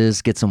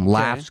masses, get some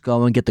laughs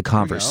going, get the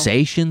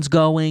conversations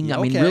going. I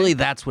mean, really,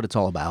 that's what it's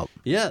all about.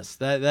 Yes,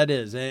 that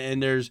is.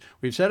 And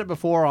we've said it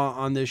before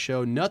on this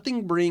show,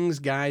 nothing brings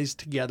guys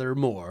together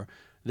more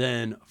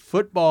than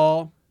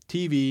football,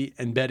 TV,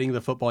 and betting the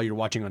football you're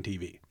watching on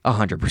TV.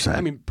 100%. I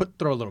mean,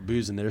 throw a little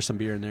booze in there, some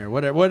beer in there,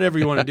 whatever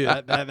you want to do.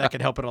 That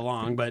could help it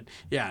along. But,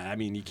 yeah, I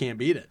mean, you can't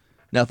beat it.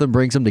 Nothing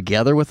brings them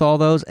together with all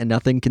those, and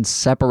nothing can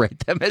separate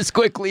them as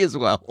quickly as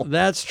well.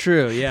 That's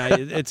true. Yeah,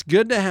 it's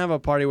good to have a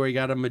party where you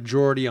got a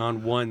majority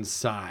on one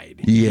side.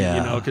 Yeah,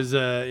 you know, because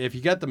if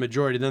you got the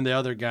majority, then the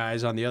other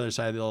guys on the other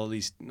side, they'll at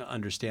least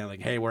understand,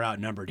 like, hey, we're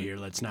outnumbered here.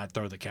 Let's not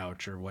throw the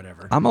couch or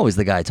whatever. I'm always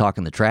the guy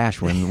talking the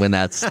trash when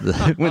that's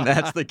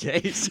the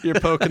case. You're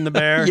poking the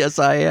bear. Yes,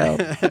 I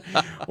am.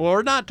 Well,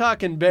 we're not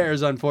talking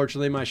Bears,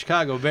 unfortunately. My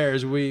Chicago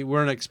Bears. We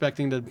weren't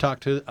expecting to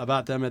talk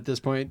about them at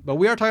this point, but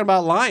we are talking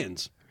about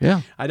Lions.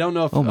 Yeah. I don't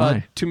know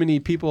if too many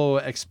people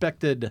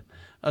expected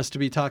us to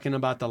be talking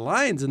about the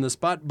Lions in the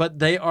spot, but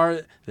they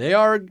are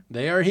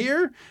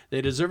here.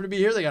 They deserve to be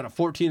here. They got a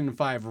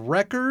 14-5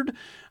 record.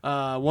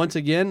 Once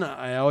again,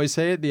 I always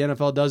say it, the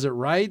NFL does it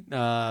right.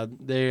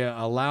 They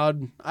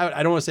allowed,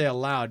 I don't want to say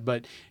allowed,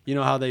 but you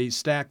know how they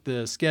stack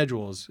the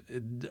schedules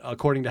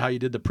according to how you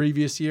did the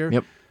previous year.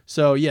 Yep.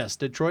 So yes,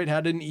 Detroit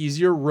had an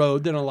easier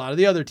road than a lot of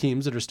the other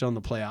teams that are still in the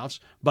playoffs,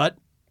 but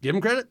give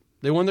them credit.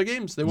 They won their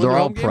games. They're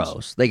all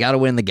pros. They got to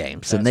win the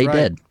games, and they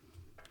did.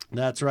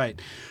 That's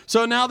right.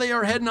 So now they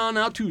are heading on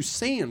out to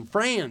San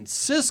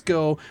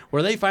Francisco,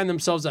 where they find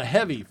themselves a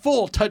heavy,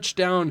 full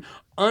touchdown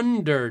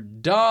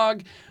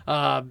underdog.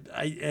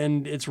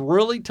 And it's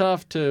really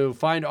tough to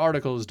find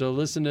articles, to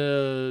listen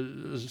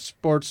to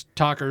sports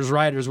talkers,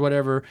 writers,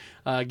 whatever,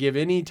 give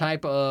any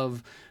type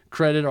of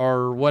credit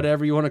or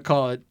whatever you want to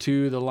call it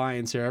to the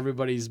Lions here.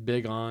 Everybody's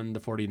big on the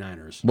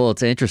 49ers. Well,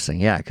 it's interesting,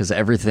 because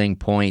everything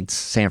points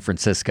San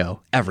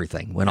Francisco.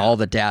 Everything. When all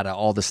the data,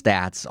 all the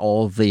stats,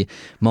 all the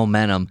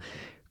momentum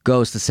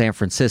goes to San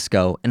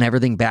Francisco, and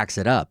everything backs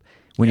it up.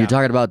 When you're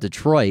talking about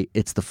Detroit,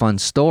 it's the fun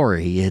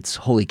story. It's,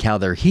 holy cow,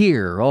 they're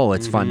here. Oh,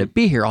 it's fun to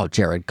be here. Oh,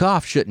 Jared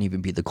Goff shouldn't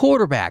even be the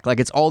quarterback. Like,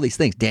 it's all these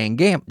things. Dan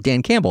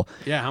Campbell,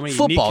 how many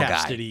football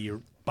kneecaps guy. Did he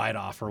bite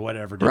off or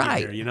whatever?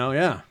 Right.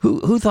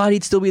 Who thought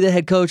he'd still be the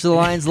head coach of the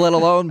Lions, let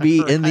alone be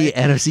in the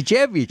NFC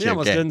Championship? He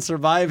almost didn't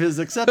survive his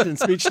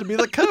acceptance speech to be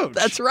the coach.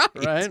 That's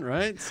right.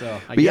 Right. So,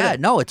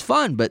 it's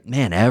fun, but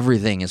man,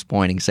 everything is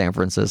pointing San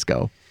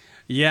Francisco.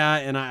 Yeah,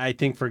 and I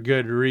think for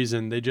good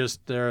reason. They're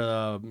just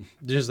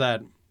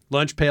that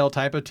lunch pail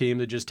type of team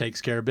that just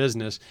takes care of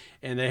business,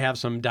 and they have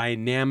some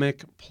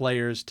dynamic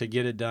players to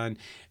get it done.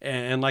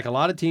 And like a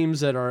lot of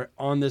teams that are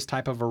on this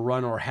type of a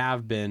run or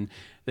have been,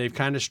 they've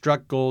kind of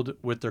struck gold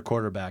with their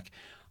quarterback.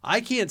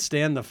 I can't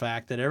stand the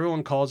fact that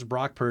everyone calls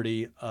Brock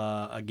Purdy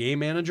a game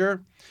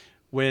manager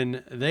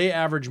when they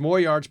average more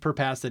yards per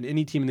pass than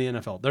any team in the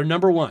NFL. They're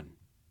number one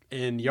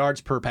in yards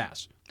per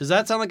pass. Does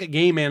that sound like a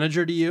game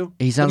manager to you?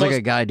 He sounds like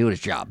a guy doing his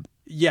job.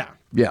 Yeah.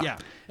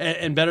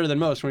 And better than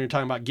most when you're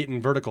talking about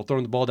getting vertical,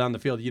 throwing the ball down the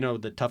field. You know,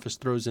 the toughest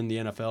throws in the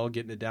NFL,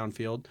 getting it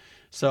downfield.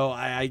 So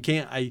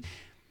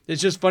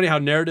it's just funny how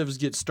narratives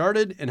get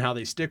started and how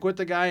they stick with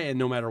the guy, and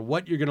no matter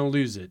what, you're going to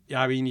lose it.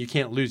 I mean, you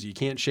can't lose it. You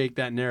can't shake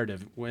that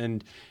narrative.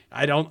 And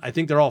I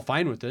think they're all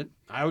fine with it.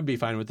 I would be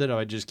fine with it. I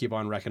would just keep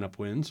on racking up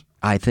wins.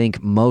 I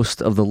think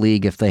most of the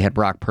league, if they had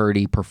Brock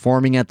Purdy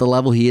performing at the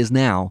level he is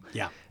now,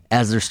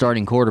 as their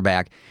starting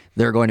quarterback,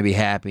 they're going to be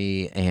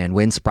happy and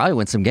probably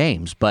win some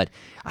games. But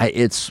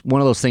it's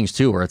one of those things,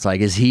 too, where it's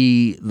like, is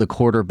he the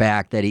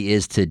quarterback that he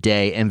is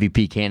today,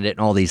 MVP candidate and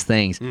all these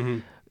things,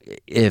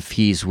 if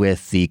he's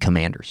with the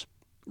Commanders?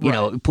 You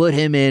know, put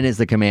him in as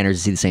the Commanders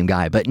to see the same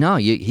guy. But no,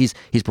 he's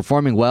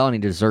performing well, and he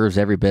deserves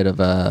every bit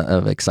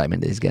of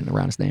excitement that he's getting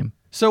around his name.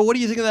 So what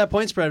do you think of that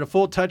point spread? A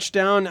full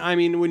touchdown? I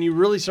mean, when you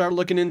really start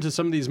looking into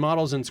some of these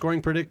models and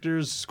scoring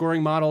predictors,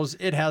 scoring models,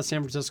 it has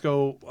San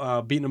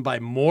Francisco beating them by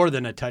more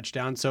than a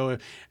touchdown. So,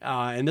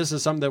 and this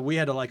is something that we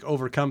had to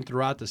overcome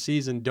throughout the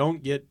season.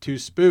 Don't get too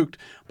spooked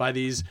by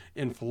these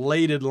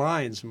inflated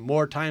lines.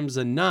 More times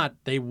than not,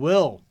 they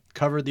will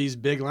cover these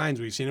big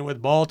lines. We've seen it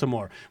with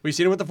Baltimore. We've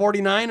seen it with the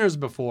 49ers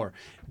before.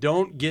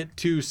 Don't get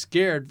too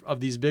scared of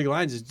these big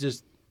lines. It's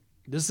just,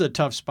 this is a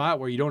tough spot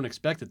where you don't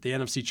expect it, the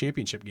NFC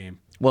Championship game.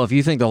 Well, if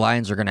you think the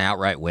Lions are going to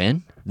outright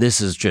win,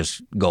 this is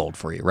just gold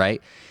for you, right?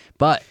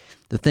 But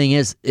the thing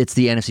is, it's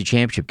the NFC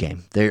Championship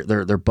game.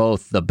 They're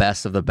both the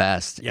best of the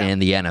best in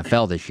the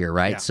NFL this year,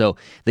 right? Yeah. So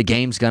the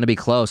game's going to be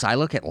close. I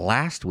look at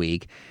last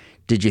week.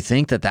 Did you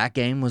think that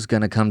game was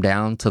going to come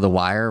down to the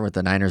wire with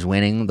the Niners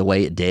winning the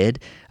way it did?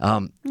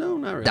 No,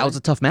 not really. That was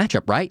a tough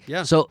matchup, right?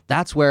 Yeah. So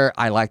that's where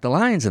I like the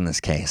Lions in this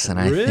case, and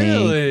I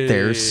think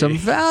there's some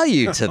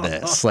value to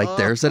this.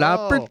 There's an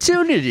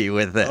opportunity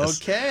with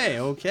this.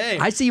 Okay.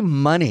 I see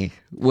money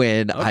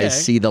when I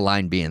see the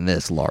line being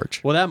this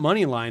large. Well, that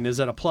money line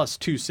is at a plus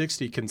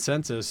 260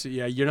 consensus.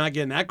 Yeah, you're not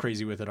getting that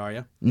crazy with it, are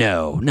you?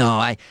 No.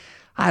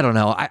 I don't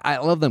know. I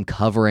love them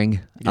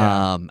covering.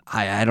 Yeah.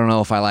 I don't know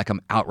if I like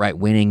them outright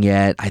winning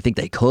yet. I think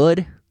they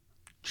could.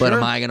 Sure. But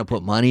am I going to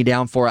put money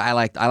down for it? I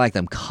like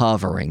them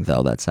covering,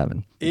 though, that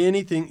 7.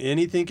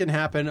 Anything can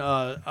happen.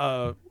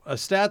 A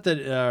stat that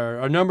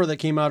a number that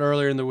came out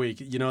earlier in the week,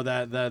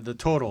 that the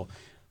total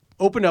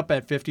opened up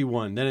at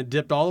 51. Then it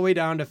dipped all the way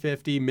down to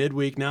 50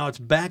 midweek. Now it's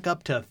back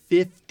up to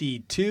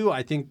 52.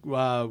 I think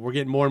we're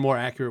getting more and more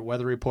accurate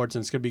weather reports,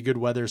 and it's going to be good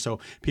weather, so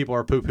people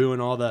are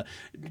poo-pooing all the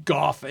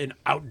golf and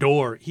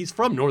outdoor. He's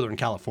from Northern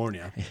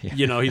California.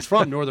 He's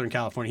from Northern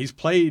California. He's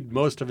played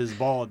most of his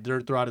ball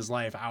throughout his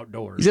life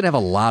outdoors. He's going to have a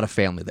lot of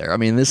family there. I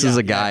mean, this is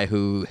a guy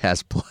who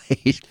has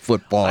played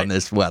football in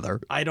this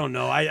weather. I don't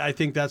know. I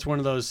think that's one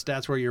of those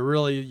stats where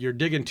you're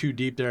digging too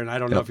deep there, and I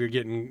don't know if you're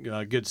getting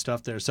good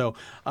stuff there. So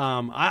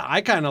I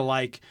kind of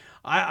like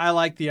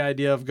the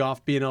idea of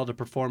Goff being able to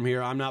perform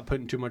here. I'm not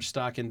putting too much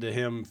stock into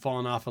him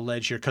falling off a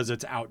ledge here because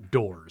it's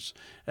outdoors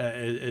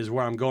is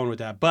where I'm going with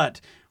that.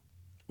 But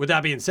with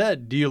that being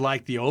said, do you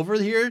like the over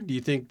here? Do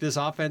you think this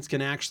offense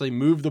can actually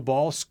move the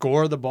ball,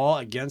 score the ball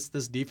against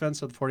this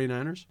defense of the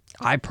 49ers?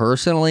 I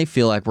personally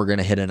feel like we're going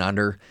to hit an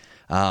under.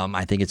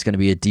 I think it's going to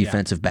be a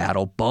defensive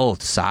battle.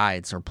 Both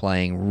sides are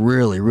playing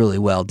really, really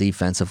well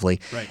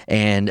defensively. Right.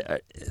 And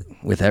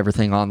with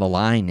everything on the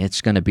line,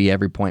 it's going to be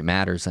every point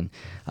matters. And,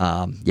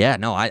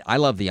 I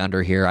love the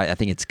under here. I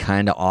think it's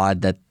kind of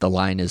odd that the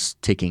line is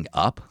ticking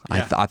up.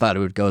 Yeah. I thought it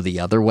would go the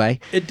other way.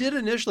 It did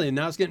initially, and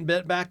now it's getting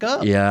bet back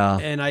up. Yeah.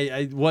 And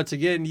I once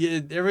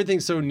again,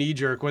 everything's so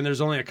knee-jerk when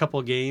there's only a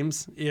couple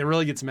games. It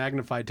really gets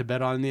magnified to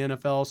bet on the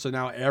NFL, so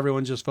now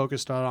everyone's just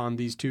focused on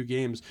these 2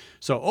 games.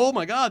 So, oh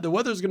my God, the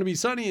weather's going to be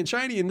sunny and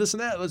shiny and this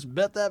and that. Let's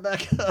bet that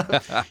back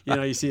up.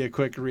 You see a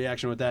quick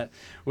reaction with that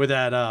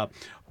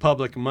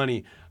public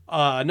money.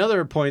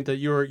 Another point that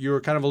you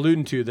were kind of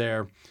alluding to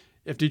there.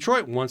 If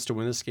Detroit wants to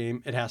win this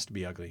game, it has to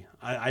be ugly.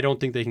 I don't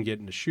think they can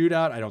get in a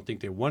shootout. I don't think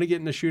they want to get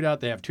in a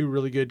shootout. They have 2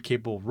 really good,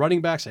 capable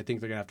running backs. I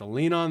think they're going to have to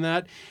lean on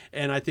that.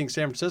 And I think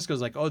San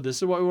Francisco's like, oh, this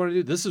is what we want to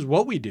do. This is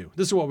what we do.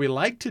 This is what we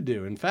like to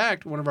do. In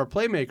fact, one of our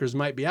playmakers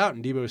might be out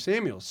in Deebo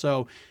Samuel.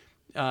 So,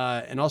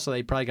 and also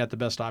they probably got the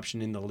best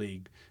option in the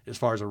league as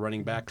far as a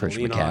running back to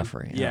lean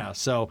McCaffrey, on. Yeah.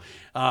 So,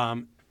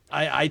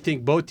 I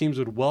think both teams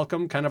would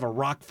welcome kind of a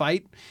rock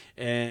fight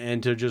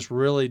and to just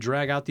really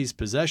drag out these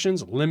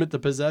possessions, limit the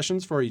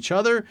possessions for each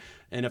other.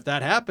 And if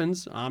that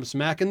happens, I'm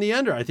smacking the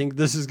under. I think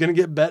this is going to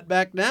get bet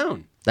back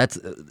down. That's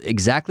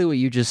exactly what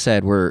you just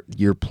said, where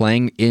you're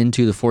playing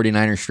into the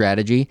 49ers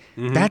strategy.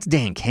 Mm-hmm. That's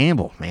Dan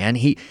Campbell, man.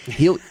 He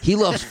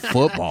loves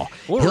football.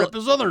 We'll rip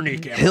his other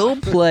kneecap. He'll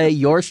play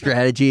your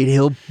strategy, and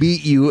he'll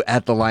beat you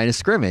at the line of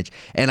scrimmage.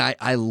 And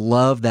I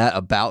love that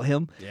about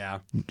him. Yeah.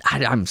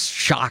 I'm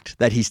shocked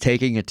that he's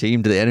taking a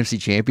team to the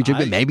NFC Championship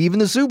and maybe even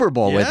the Super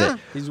Bowl with it.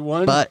 He's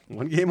one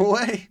game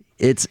away.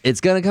 It's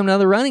going to come down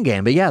to the running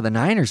game. But, yeah, the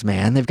Niners,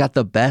 man, they've got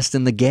the best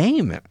in the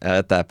game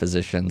at that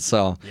position.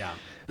 So, yeah.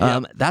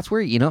 That's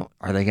where,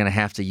 are they going to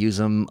have to use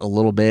them a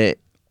little bit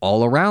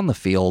all around the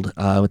field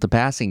with the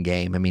passing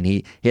game? I mean,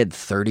 he had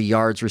 30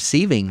 yards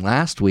receiving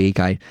last week.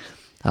 I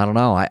don't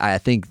know. I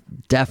think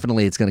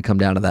definitely it's going to come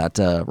down to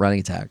that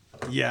running attack.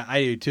 Yeah,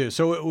 I do too.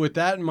 So with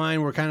that in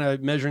mind, we're kind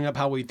of measuring up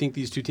how we think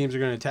these 2 teams are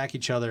going to attack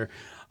each other.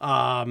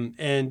 And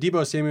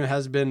Deebo Samuel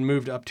has been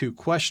moved up to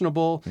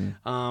questionable.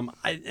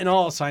 And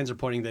all signs are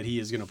pointing that he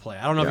is going to play.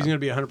 I don't know if he's going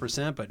to be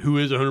 100%, but who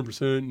is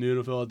 100% in the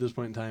NFL at this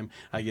point in time?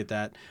 I get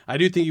that. I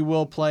do think he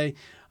will play.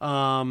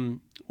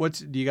 What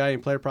Do you got any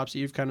player props that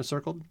you've kind of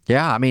circled?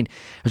 Yeah, I mean,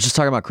 I was just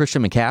talking about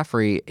Christian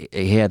McCaffrey.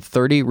 He had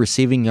 30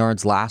 receiving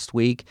yards last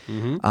week.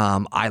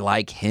 I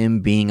like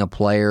him being a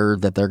player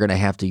that they're going to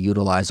have to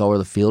utilize all over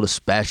the field,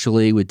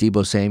 especially with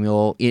Deebo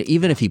Samuel,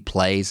 even if he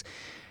plays.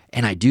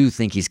 And I do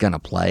think he's going to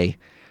play.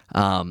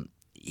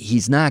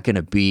 He's not going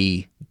to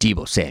be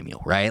Deebo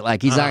Samuel, right?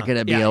 Like, he's not going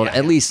to be able to,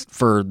 at least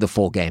for the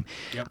full game.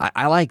 Yep.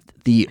 I like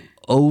the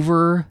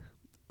over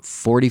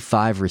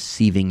 45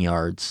 receiving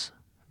yards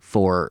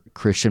for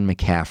Christian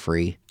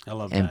McCaffrey. I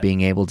love and that.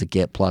 being able to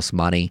get plus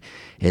money.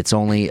 It's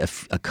only a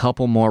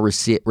couple more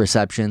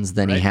receptions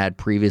than he had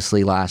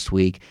previously last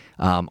week.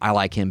 I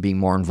like him being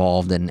more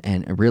involved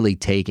and really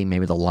taking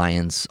maybe the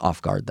Lions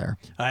off guard there.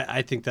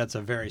 I think that's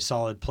a very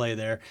solid play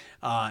there.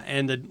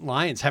 And the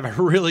Lions have a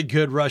really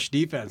good rush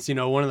defense.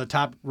 One of the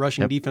top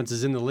rushing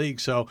defenses in the league.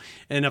 So,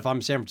 and if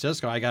I'm San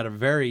Francisco, I got a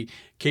very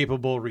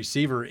capable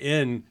receiver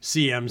in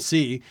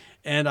CMC.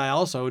 And I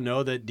also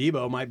know that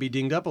Deebo might be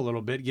dinged up a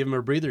little bit, give him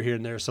a breather here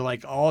and there. So,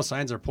 like, all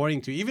signs are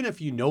pointing to, even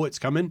if you know it's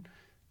coming,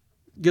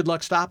 good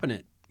luck stopping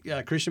it.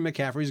 Christian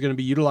McCaffrey is going to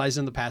be utilized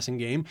in the passing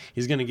game.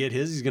 He's going to get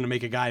his. He's going to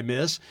make a guy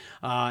miss.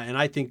 And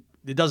I think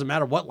it doesn't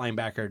matter what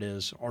linebacker it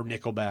is or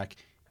nickelback.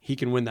 He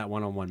can win that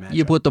one-on-one matchup.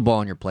 You put the ball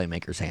in your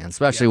playmaker's hands,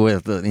 especially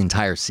with the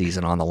entire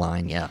season on the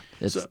line. Yeah,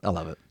 I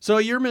love it. So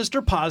you're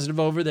Mr. Positive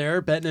over there,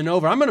 betting an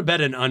over. I'm going to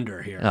bet an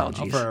under here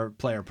for a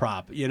player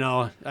prop.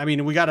 I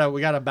mean, we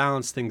gotta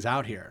balance things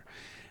out here.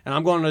 And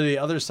I'm going to the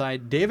other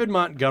side. David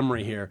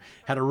Montgomery here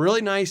had a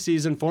really nice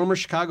season, former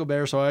Chicago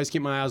Bear, so I always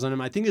keep my eyes on him.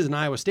 I think he's an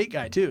Iowa State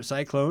guy too,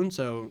 Cyclone,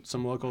 so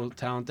some local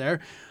talent there.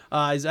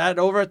 He's at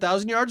over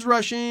 1,000 yards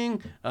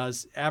rushing,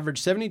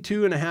 average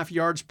 72.5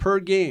 yards per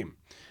game.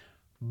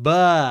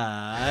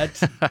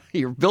 But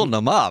you're building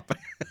them up.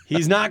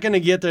 He's not going to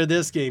get there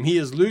this game. He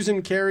is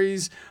losing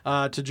carries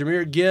to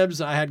Jahmyr Gibbs.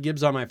 I had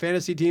Gibbs on my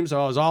fantasy team,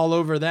 so I was all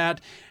over that.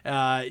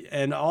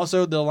 And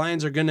also, the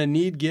Lions are going to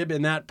need Gibb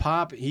in that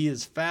pop. He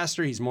is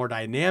faster. He's more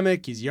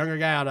dynamic. He's a younger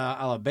guy out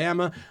of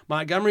Alabama.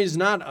 Montgomery's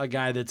not a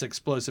guy that's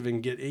explosive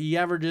and he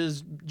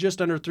averages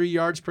just under 3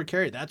 yards per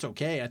carry. That's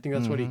okay. I think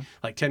that's what he,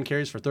 like 10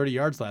 carries for 30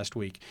 yards last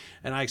week.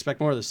 And I expect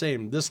more of the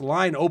same. This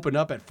line opened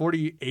up at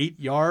 48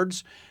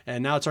 yards,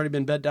 and now it's already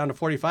been bet down to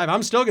 45.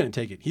 I'm still going to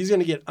take it. He's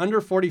going to get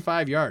under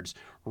 45 yards,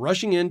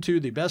 rushing into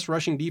the best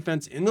rushing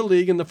defense in the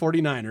league in the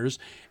 49ers.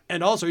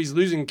 And also he's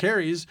losing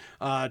carries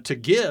to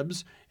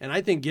Gibbs. And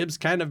I think Gibbs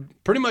kind of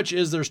pretty much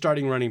is their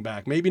starting running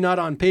back. Maybe not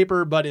on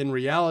paper, but in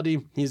reality,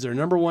 he's their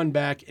number one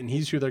back, and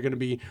he's who they're going to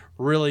be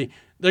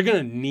they're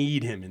going to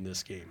need him in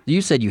this game.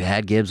 You said you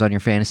had Gibbs on your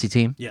fantasy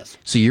team? Yes.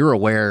 So you're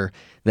aware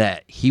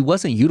that he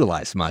wasn't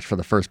utilized much for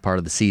the first part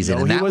of the season,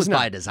 No, and he that was not.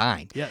 by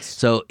design. Yes.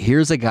 So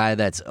here's a guy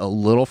that's a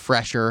little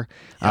fresher.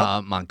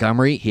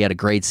 Montgomery, he had a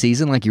great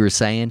season, like you were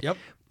saying. Yep.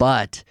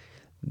 But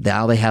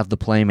now they have the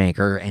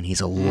playmaker, and he's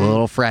a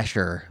little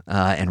fresher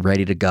and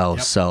ready to go.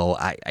 Yep. So,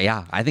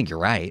 I think you're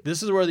right.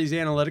 This is where these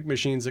analytic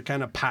machines that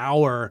kind of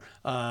power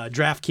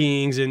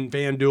DraftKings and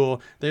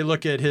FanDuel, they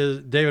look at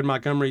David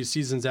Montgomery's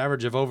season's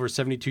average of over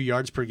 72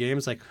 yards per game.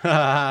 It's like,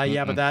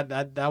 yeah, but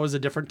that was a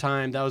different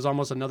time. That was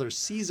almost another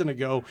season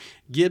ago.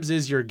 Gibbs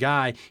is your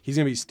guy. He's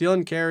going to be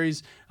stealing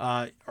carries,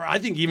 or I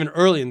think even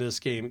early in this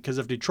game, because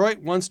if Detroit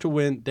wants to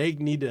win, they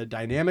need a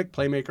dynamic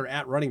playmaker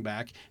at running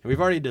back. And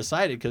we've already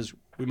decided, because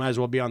we might as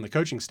well be on the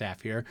coaching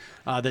staff here,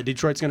 that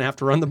Detroit's going to have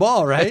to run the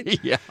ball, right?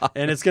 Yeah.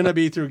 And it's going to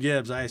be through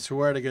Gibbs, I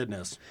swear to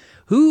goodness.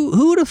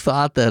 Who would have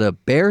thought that a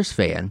Bears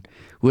fan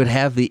would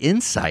have the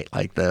insight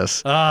like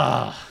this?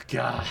 Oh,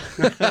 God.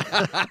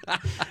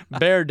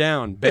 Bear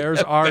down.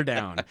 Bears are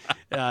down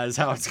is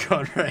how it's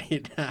going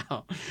right now.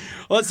 Well,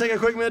 let's take a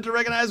quick minute to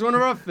recognize one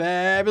of our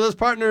fabulous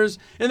partners,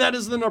 and that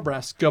is the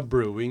Nebraska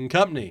Brewing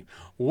Company.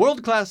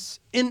 World class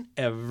in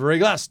every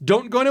glass.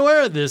 Don't go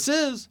anywhere. This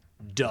is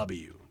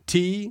WTL.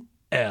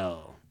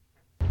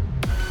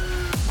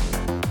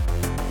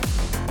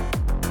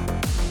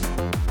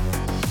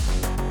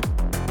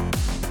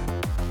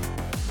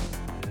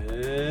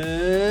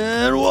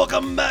 And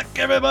welcome back,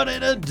 everybody,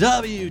 to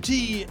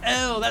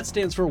WTL. That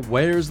stands for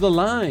Where's the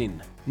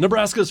Line?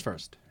 Nebraska's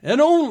first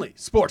and only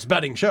sports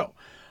betting show.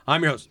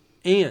 I'm your host,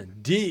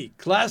 Andy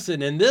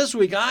Classen, and this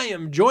week I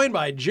am joined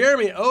by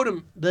Jeremy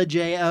Odem, the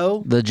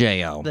J.O. The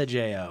J.O. The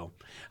J.O.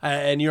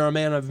 And you're a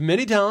man of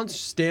many talents,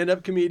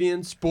 stand-up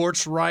comedian,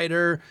 sports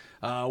writer.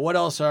 What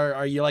else?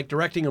 Are you like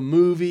directing a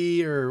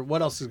movie, or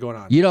what else is going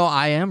on? You know,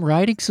 I am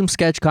writing some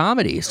sketch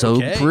comedy, so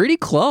pretty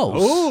close.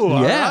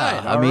 Oh,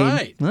 yeah. All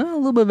right. Well, a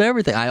little bit of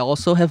everything. I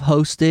also have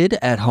hosted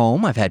at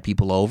home. I've had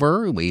people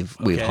over. We've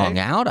hung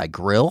out. I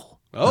grill.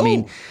 Oh. I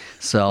mean,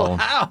 so.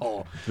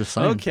 Wow. Just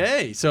saying.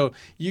 Okay, so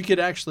you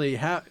could actually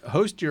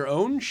host your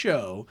own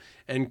show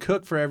and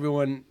cook for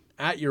everyone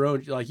at your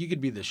own. Like, you could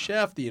be the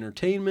chef, the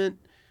entertainment.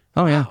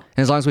 Oh, yeah.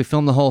 And as long as we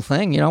film the whole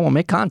thing, we'll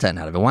make content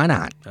out of it. Why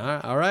not?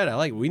 All right. I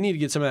like it. We need to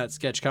get some of that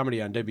sketch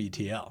comedy on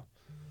WTL.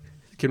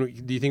 Do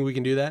you think we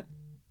can do that?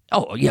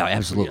 Oh, yeah,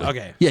 absolutely.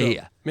 Okay. Yeah, so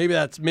yeah. Maybe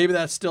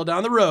that's still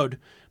down the road,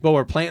 but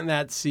we're planting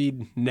that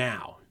seed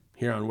now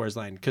here on Where's the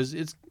Line, because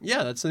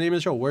that's the name of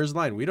the show. Where's the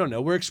Line? We don't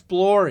know. We're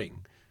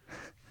exploring.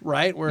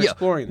 right? We're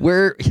exploring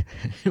this.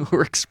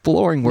 We're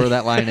exploring where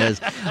that line is.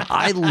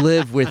 I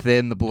live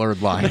within the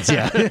blurred lines.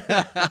 Yeah.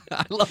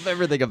 I love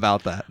everything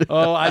about that.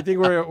 Oh, I think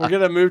we're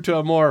going to move to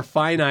a more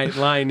finite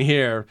line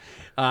here.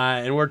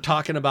 And we're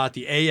talking about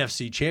the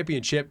AFC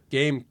Championship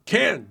game,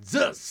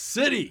 Kansas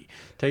City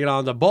taking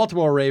on the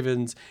Baltimore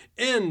Ravens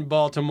in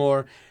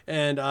Baltimore.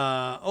 And,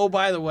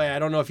 by the way, I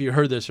don't know if you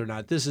heard this or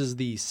not. This is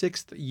the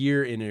 6th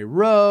year in a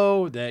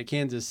row that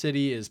Kansas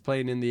City is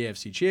playing in the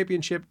AFC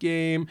Championship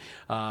game.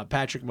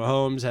 Patrick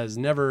Mahomes has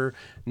never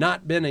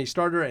not been a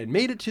starter and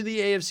made it to the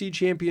AFC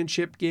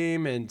Championship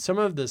game. And some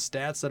of the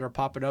stats that are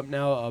popping up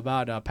now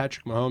about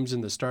Patrick Mahomes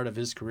in the start of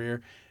his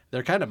career,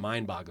 they're kind of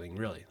mind-boggling,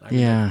 really. I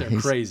mean,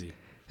 they're crazy.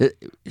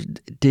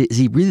 Is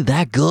he really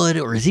that good,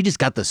 or has he just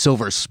got the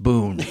silver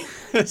spoon?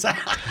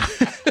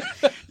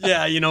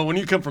 Yeah, when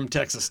you come from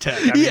Texas Tech,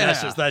 I mean,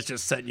 that's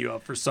just setting you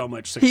up for so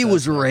much success. He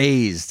was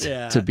raised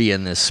to be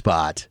in this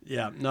spot.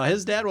 Yeah. No,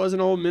 his dad was an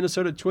old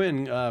Minnesota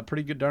Twin,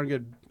 pretty good, darn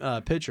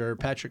good pitcher,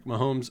 Patrick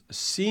Mahomes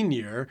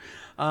Sr.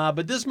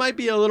 But this might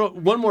be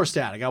one more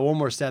stat. I got one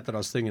more stat that I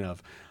was thinking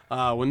of.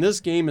 When this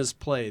game is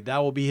played, that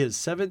will be his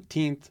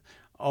 17th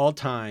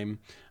all-time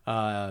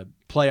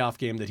playoff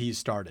game that he's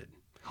started.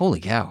 Holy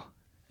cow.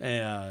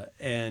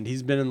 And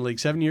he's been in the league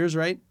 7 years,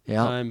 right?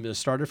 Yeah.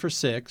 Started for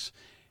 6.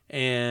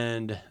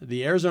 And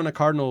the Arizona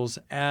Cardinals,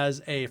 as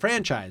a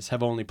franchise,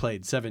 have only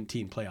played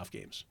 17 playoff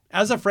games.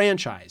 As a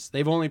franchise,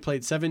 they've only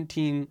played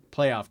 17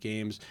 playoff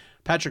games.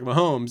 Patrick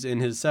Mahomes, in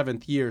his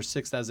 7th year,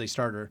 6th as a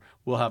starter,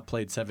 will have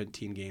played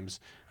 17 games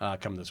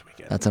come this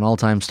weekend. That's an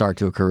all-time start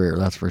to a career,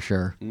 that's for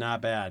sure.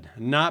 Not bad.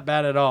 Not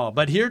bad at all.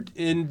 But here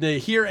in the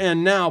here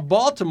and now,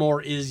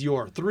 Baltimore is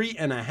your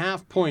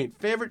 3.5-point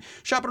favorite.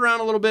 Shop it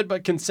around a little bit,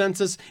 but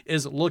consensus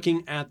is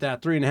looking at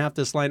that 3.5.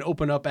 This line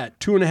opened up at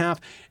 2.5.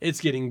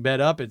 It's getting bet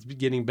up. It's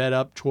getting bet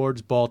up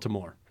towards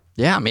Baltimore.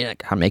 Yeah, I mean, it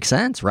kind of makes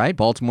sense, right?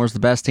 Baltimore's the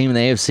best team in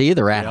the AFC.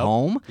 They're at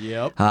home.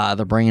 Yep.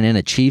 They're bringing in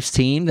a Chiefs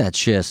team that's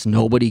just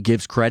nobody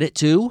gives credit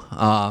to.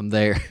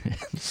 They're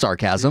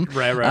sarcasm.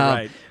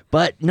 Right.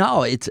 But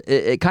no,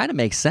 it kind of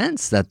makes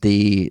sense that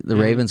the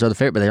Ravens are the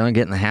favorite, but they're only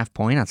getting the half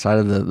point outside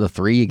of the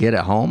 3 you get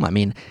at home. I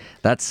mean,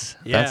 that's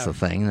the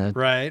thing.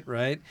 Right.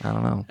 I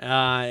don't know.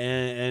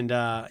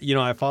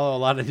 I follow a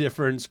lot of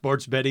different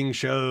sports betting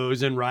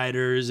shows and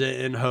writers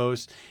and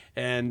hosts.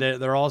 And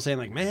they're all saying,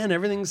 like, man,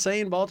 everything's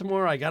saying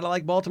Baltimore. I got to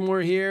like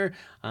Baltimore here.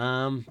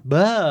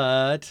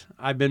 But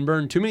I've been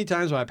burned too many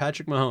times by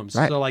Patrick Mahomes.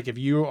 Right. So, like, if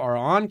you are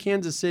on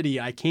Kansas City,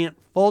 I can't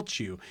fault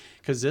you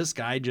because this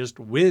guy just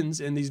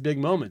wins in these big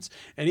moments.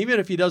 And even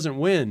if he doesn't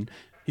win,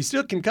 he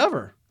still can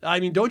cover. I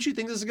mean, don't you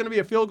think this is going to be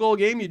a field goal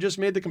game? You just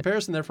made the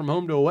comparison there from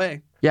home to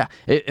away. Yeah,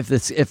 if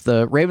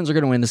the Ravens are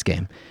going to win this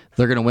game,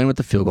 they're going to win with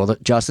the field goal.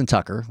 Justin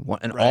Tucker,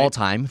 an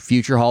all-time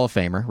future Hall of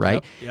Famer,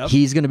 right? Yep.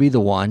 He's going to be the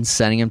one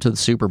sending him to the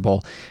Super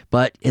Bowl.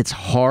 But it's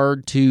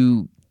hard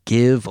to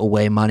give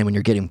away money when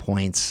you're getting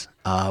points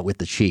with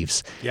the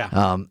Chiefs.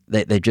 Yeah.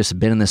 They've just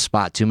been in this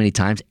spot too many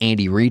times.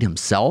 Andy Reid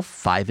himself,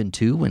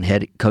 5-2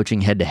 when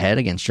coaching head-to-head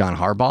against John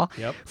Harbaugh.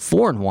 Yep.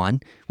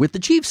 4-1 with the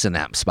Chiefs in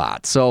that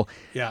spot. So,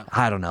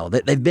 I don't know.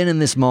 They've been in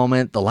this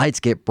moment. The lights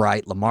get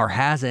bright. Lamar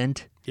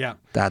hasn't. Yeah.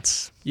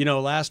 That's...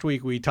 last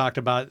week we talked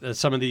about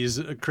some of these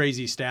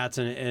crazy stats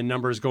and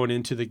numbers going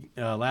into the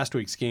last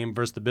week's game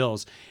versus the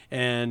Bills.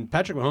 And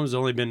Patrick Mahomes has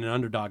only been an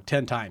underdog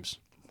 10 times.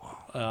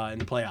 In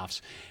the playoffs,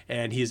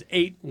 and he's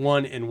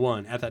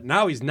 8-1-1 at that.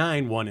 Now he's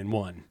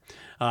 9-1-1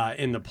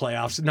 in the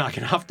playoffs,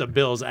 knocking off the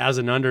Bills as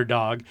an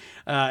underdog,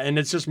 and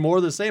it's just more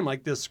of the same.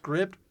 Like, the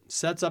script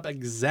sets up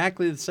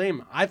exactly the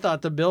same. I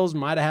thought the Bills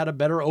might have had a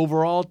better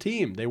overall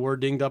team. They were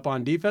dinged up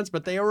on defense,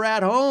 but they were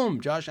at home.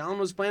 Josh Allen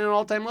was playing at an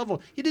all-time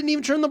level. He didn't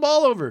even turn the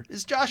ball over.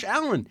 It's Josh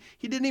Allen.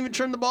 He didn't even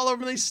turn the ball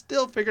over, and they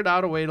still figured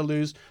out a way to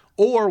lose.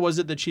 Or was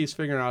it the Chiefs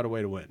figuring out a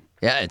way to win?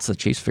 Yeah, it's the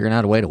Chiefs figuring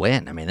out a way to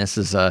win. I mean, this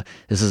is a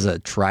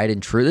tried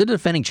and true. They're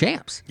defending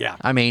champs. Yeah.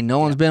 I mean, no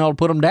one's been able to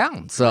put them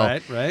down. So,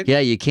 right. Yeah,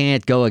 you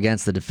can't go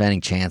against the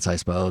defending champs, I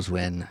suppose.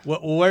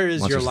 Where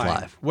is your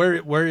line?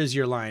 Where is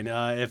your line?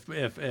 If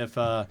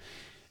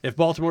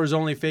Baltimore is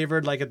only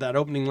favored, like at that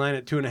opening line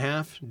at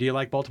 2.5, do you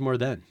like Baltimore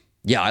then?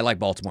 Yeah, I like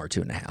Baltimore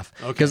 2.5.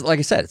 Okay. Because, like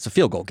I said, it's a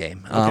field goal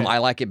game. Okay. I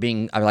like it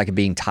being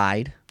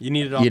tied. You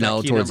need it off that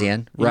key towards number. the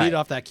end. You right. need it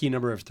off that key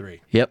number of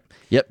 3. Yep.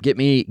 Get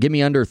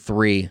me under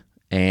 3,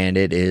 and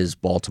it is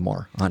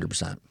Baltimore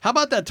 100%. How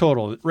about that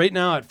total? Right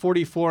now at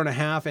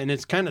 44.5, and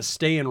it's kind of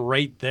staying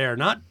right there.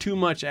 Not too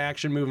much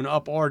action moving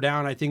up or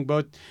down. I think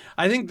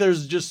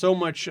there's just so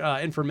much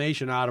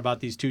information out about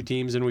these two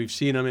teams, and we've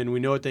seen them, and we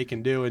know what they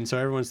can do. And so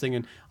everyone's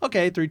thinking,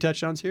 okay, 3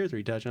 touchdowns here,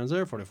 3 touchdowns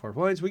there, 44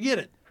 points. We get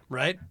it,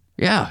 right?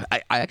 Yeah,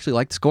 I actually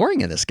like the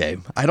scoring in this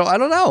game. I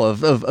don't know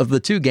of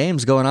the two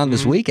games going on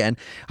this weekend.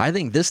 I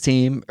think this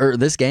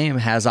game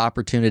has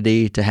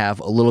opportunity to have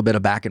a little bit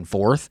of back and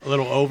forth, a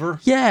little over.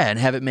 Yeah, and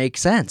have it make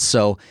sense.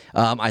 So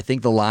I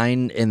think the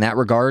line in that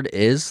regard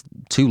is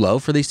too low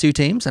for these two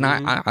teams, and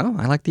I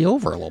like the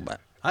over a little bit.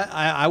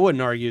 I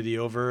wouldn't argue the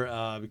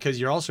over because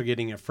you're also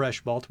getting a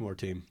fresh Baltimore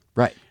team.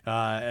 Right.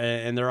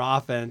 And their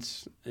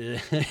offense,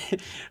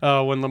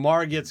 when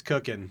Lamar gets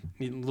cooking,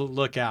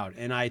 look out.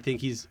 And I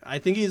think he's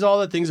all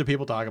the things that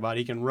people talk about.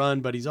 He can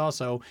run, but he's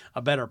also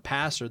a better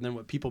passer than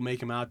what people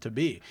make him out to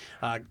be.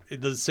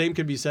 The same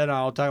could be said,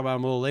 I'll talk about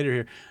him a little later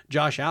here,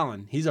 Josh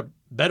Allen. He's a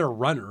better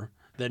runner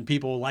than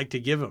people like to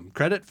give him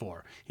credit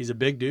for. He's a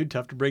big dude,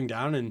 tough to bring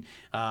down, and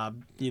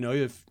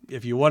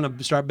if you want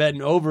to start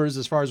betting overs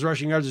as far as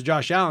rushing yards with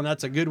Josh Allen,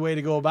 that's a good way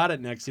to go about it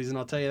next season.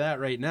 I'll tell you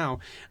that right now.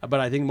 But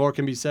I think more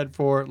can be said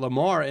for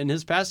Lamar and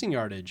his passing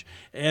yardage.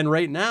 And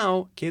right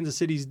now, Kansas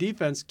City's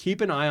defense,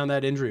 keep an eye on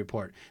that injury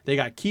report. They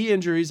got key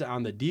injuries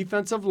on the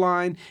defensive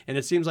line, and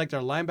it seems like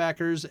their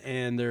linebackers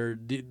and their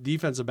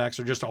defensive backs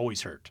are just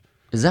always hurt.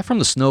 Is that from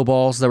the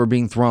snowballs that were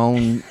being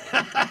thrown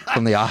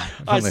from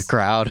the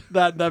crowd?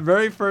 That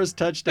very first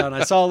touchdown,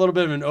 I saw a little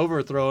bit of an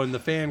overthrow, and the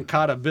fan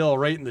caught a Bill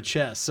right in the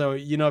chest. So,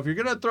 if you're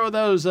going to throw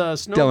those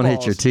snowballs... Don't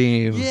hit your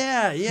team.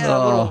 Yeah,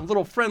 a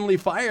little friendly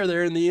fire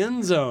there in the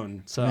end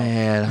zone. So.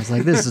 Man, I was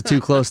like, this is too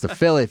close to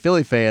Philly.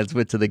 Philly fans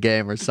went to the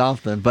game or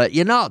something. But,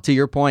 to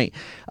your point,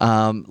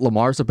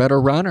 Lamar's a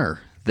better runner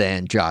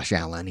than Josh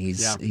Allen.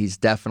 He's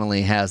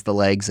definitely has the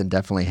legs and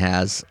definitely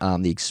has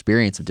the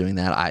experience of doing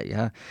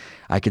that.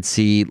 I could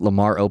see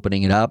Lamar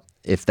opening it up.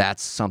 If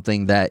that's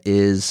something that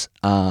is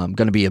going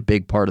to be a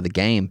big part of the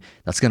game,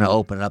 that's going to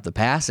open up the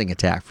passing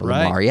attack for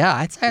Lamar. Yeah,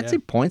 I'd say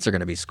points are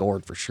going to be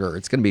scored for sure.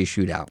 It's going to be a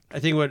shootout. I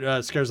think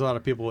what scares a lot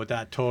of people with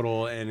that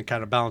total and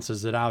kind of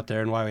balances it out there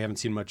and why we haven't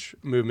seen much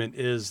movement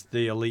is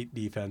the elite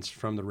defense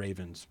from the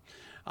Ravens.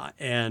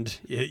 And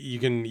you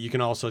can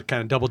also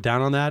kind of double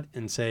down on that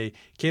and say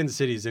Kansas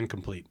City is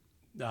incomplete.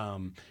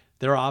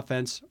 Their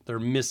offense, they're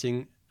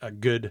missing a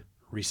good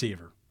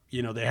receiver.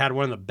 They had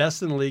one of the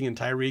best in the league in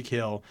Tyreek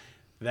Hill.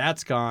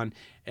 That's gone.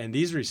 And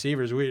these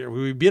receivers,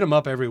 we beat them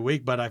up every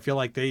week, but I feel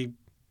like they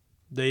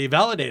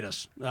validate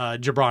us,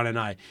 Jabron and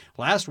I.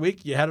 Last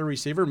week, you had a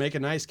receiver make a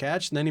nice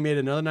catch, and then he made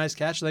another nice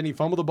catch, and then he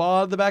fumbled the ball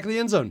out of the back of the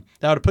end zone.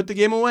 That would have put the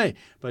game away.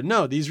 But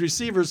no, these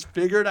receivers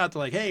figured out, they're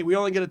like, hey, we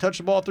only get to touch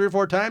the ball 3 or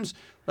 4 times.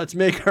 Let's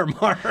make our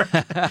mark.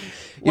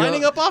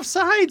 Lining up off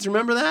sides,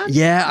 remember that?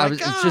 Yeah,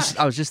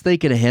 I was just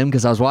thinking of him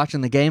because I was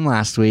watching the game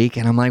last week,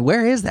 and I'm like,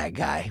 where is that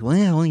guy?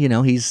 Well,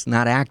 he's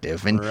not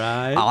active. And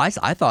I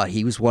thought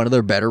he was one of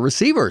their better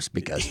receivers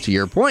because, to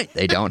your point,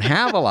 they don't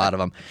have a lot of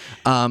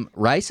them.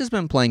 Rice has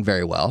been playing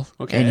very well,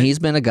 and he's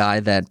been a guy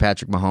that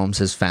Patrick Mahomes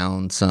has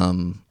found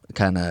some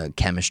kind of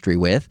chemistry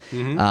with.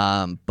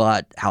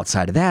 But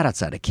outside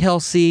of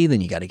Kelsey, then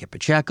you got to get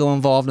Pacheco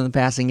involved in the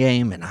passing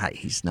game, and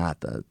he's not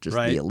the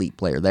elite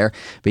player there.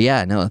 But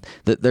yeah, no,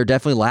 they're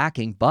definitely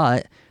lacking,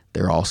 but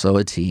they're also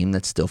a team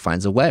that still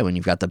finds a way when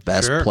you've got the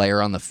best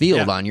player on the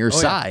field on your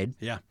side.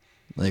 Yeah.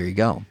 Well, there you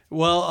go.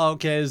 Well,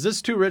 okay, is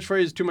this too rich for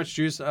you? Is too much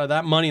juice?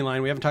 That money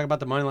line, we haven't talked about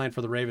the money line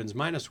for the Ravens,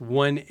 minus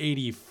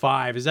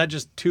 185. Is that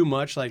just too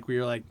much? Like, where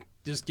you're like,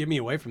 just give me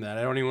away from that.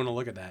 I don't even want to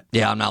look at that.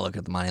 Yeah, I'm not looking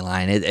at the money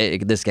line.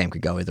 This game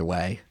could go either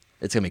way.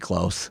 It's gonna be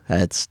close.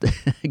 It's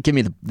give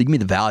me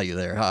the value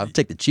there. I'll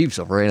take the Chiefs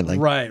over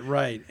anything.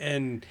 Right.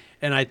 And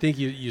I think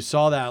you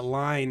saw that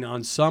line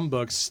on some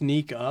books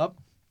sneak up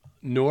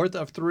north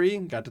of 3,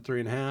 got to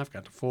 3.5,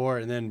 got to 4,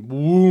 and then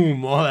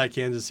boom, all that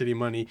Kansas City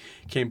money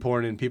came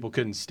pouring in. People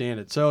couldn't stand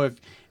it. So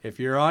if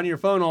you're on your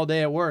phone all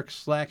day at work,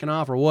 slacking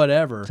off or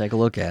whatever, take a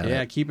look at it.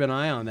 Yeah, keep an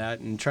eye on that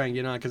and try and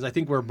get on, because I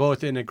think we're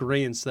both in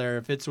agreement there.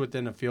 If it's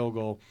within a field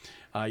goal,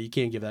 you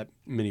can't give that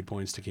many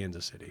points to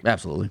Kansas City.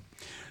 Absolutely.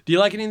 Do you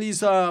like any of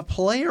these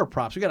player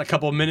props? We got a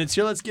couple of minutes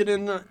here. Let's get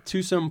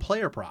into some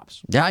player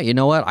props. Yeah, you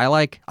know what? I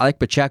like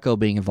Pacheco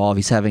being involved.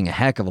 He's having a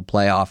heck of a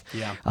playoff.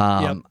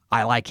 Yeah.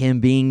 I like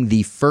him being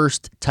the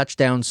first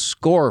touchdown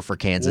scorer for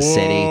Kansas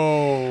City.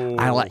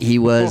 He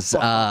was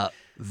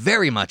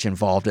very much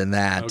involved in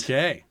that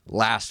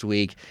last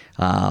week.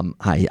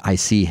 I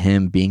see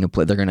him being a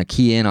player. They're going to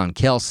key in on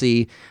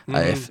Kelsey.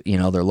 If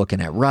they're looking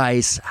at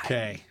Rice.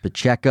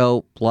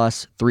 Pacheco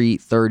plus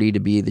 330 to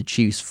be the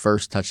Chiefs'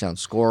 first touchdown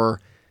scorer.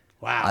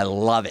 Wow. I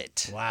love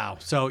it. Wow.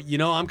 So,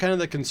 I'm kind of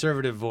the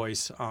conservative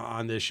voice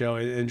on this show.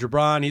 And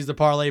Jabron, he's the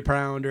parlay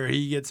pounder.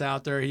 He gets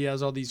out there. He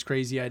has all these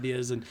crazy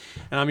ideas. And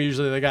I'm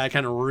usually the guy that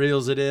kind of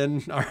reels it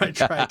in, or I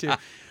try to.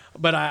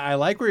 But I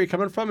like where you're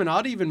coming from, and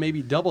I'd even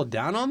maybe double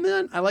down on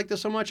that. I like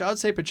this so much. I would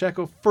say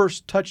Pacheco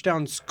first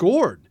touchdown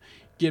scored.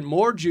 Get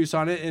more juice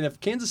on it. And if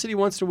Kansas City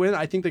wants to win,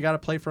 I think they got to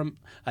play from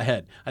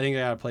ahead. I think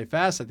they got to play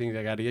fast. I think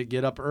they got to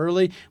get up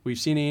early. We've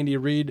seen Andy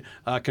Reid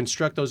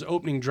construct those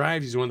opening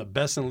drives. He's one of the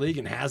best in the league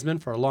and has been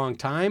for a long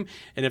time.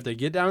 And if they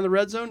get down in the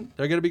red zone,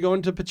 they're going to be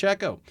going to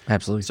Pacheco.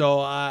 Absolutely. So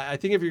I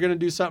think if you're going to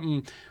do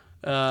something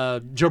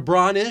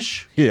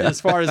Jabron-ish as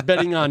far as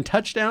betting on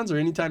touchdowns or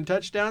anytime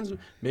touchdowns,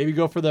 maybe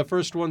go for the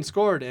first one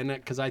scored, and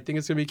because I think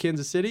it's going to be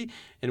Kansas City,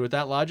 and with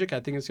that logic, I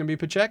think it's going to be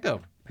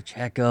Pacheco.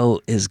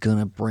 Pacheco is going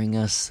to bring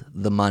us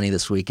the money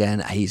this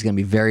weekend. He's going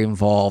to be very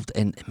involved,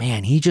 and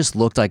man, he just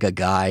looked like a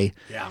guy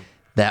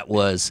that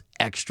was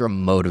extra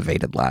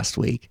motivated last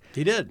week.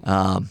 He did.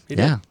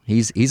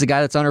 He's a guy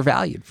that's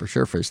undervalued for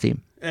sure for his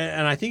team.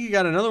 And I think you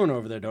got another one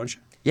over there, don't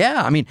you?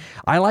 Yeah, I mean,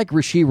 I like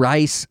Rashee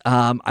Rice.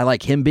 I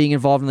like him being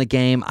involved in the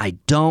game. I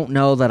don't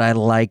know that I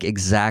like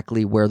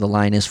exactly where the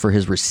line is for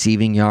his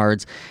receiving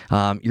yards.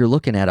 You're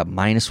looking at a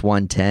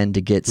 -110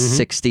 to get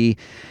 60.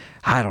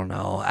 I don't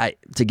know.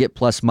 To get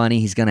plus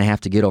money, he's going to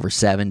have to get over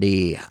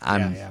 70.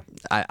 I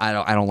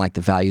don't like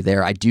the value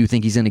there. I do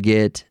think he's going to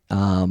get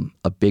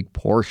a big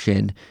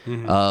portion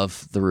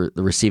of the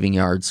receiving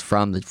yards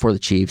for the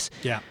Chiefs.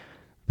 Yeah,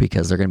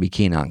 because they're going to be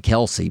keen on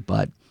Kelsey,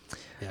 but.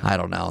 Yeah. I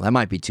don't know. That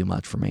might be too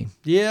much for me.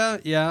 Yeah,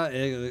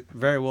 it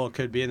very well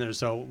could be in there.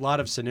 So a lot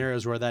of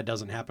scenarios where that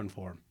doesn't happen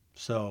for him.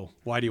 So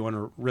why do you want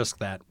to risk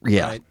that?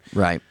 Yeah,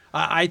 right.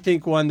 I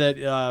think one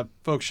that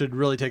folks should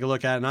really take a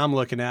look at, and I'm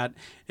looking at,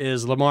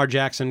 is Lamar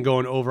Jackson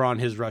going over on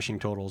his rushing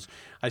totals.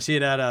 I see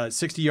it at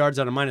 60 yards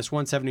at a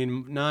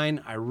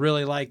 -179. I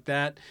really like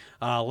that.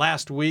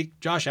 Last week,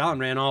 Josh Allen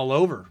ran all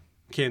over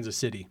Kansas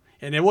City.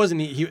 And it wasn't.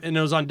 And it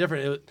was on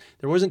different.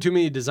 There wasn't too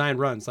many designed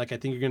runs like I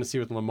think you're going to see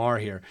with Lamar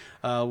here.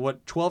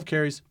 12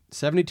 carries,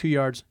 72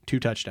 yards,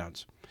 2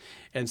 touchdowns.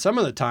 And some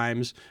of the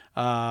times,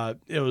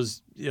 it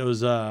was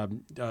a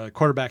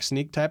quarterback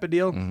sneak type of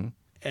deal,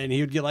 and he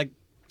would get like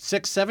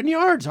 6-7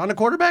 yards on a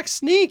quarterback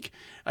sneak.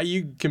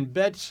 You can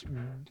bet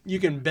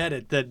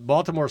it that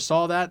Baltimore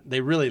saw that.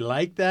 They really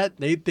like that.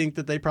 They think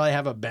that they probably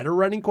have a better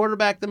running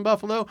quarterback than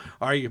Buffalo.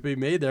 Argument to be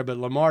made there, but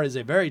Lamar is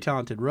a very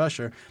talented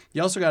rusher.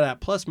 You also got that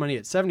plus money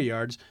at 70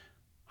 yards.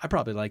 I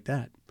probably like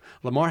that.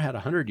 Lamar had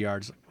 100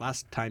 yards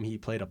last time he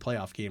played a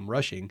playoff game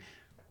rushing.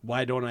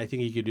 Why don't I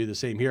think he could do the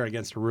same here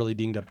against a really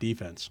dinged-up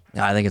defense?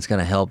 I think it's going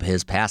to help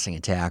his passing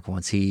attack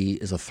once he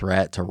is a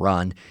threat to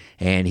run,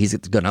 and he's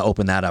going to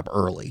open that up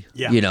early.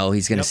 Yeah.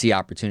 He's going to see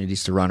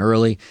opportunities to run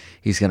early.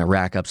 He's going to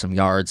rack up some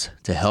yards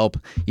to help,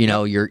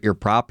 your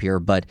prop here.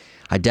 But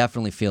I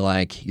definitely feel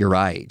like you're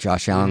right.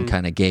 Josh Allen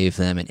kind of gave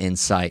them an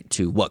insight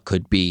to what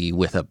could be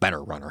with a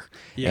better runner,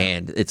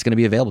 and it's going to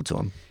be available to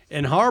him.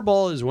 And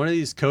Harbaugh is one of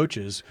these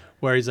coaches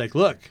where he's like,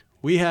 look,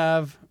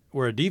 we're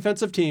a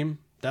defensive team.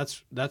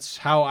 That's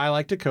how I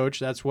like to coach.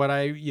 That's what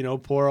I,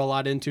 pour a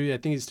lot into. I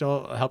think he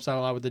still helps out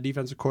a lot with the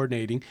defensive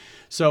coordinating.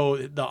 So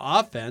the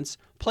offense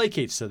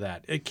placates to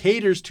that. It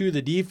caters to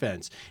the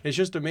defense. It's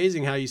just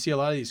amazing how you see a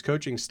lot of these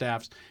coaching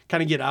staffs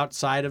kind of get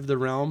outside of the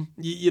realm.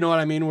 You know what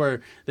I mean?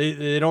 Where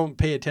they don't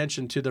pay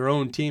attention to their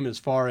own team as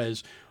far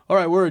as, all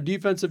right, we're a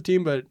defensive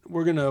team, but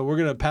we're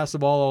gonna pass the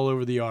ball all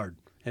over the yard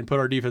and put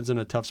our defense in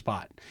a tough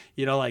spot.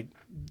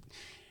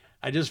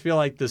 I just feel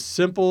like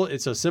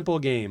it's a simple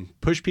game.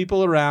 Push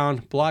people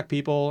around, block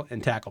people,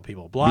 and tackle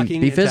people.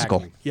 Blocking be and physical.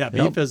 Tackling. Yeah,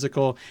 be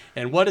physical.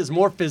 And what is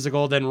more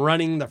physical than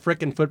running the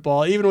frickin'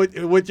 football,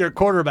 even with your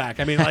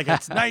quarterback? I mean, like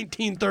it's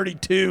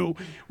 1932.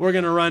 We're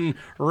going to run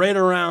right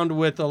around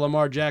with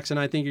Lamar Jackson.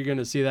 I think you're going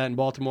to see that in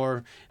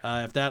Baltimore.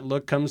 If that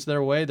look comes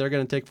their way, they're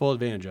going to take full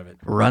advantage of it.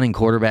 Running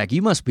quarterback.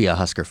 You must be a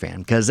Husker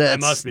fan because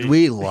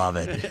we love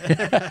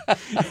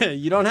it.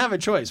 You don't have a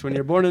choice. When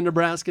you're born in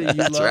Nebraska, you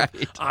love right.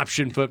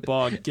 option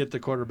football. Get the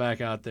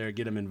quarterback out there,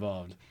 get him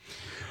involved.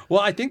 Well,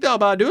 I think that'll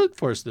about do it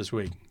for us this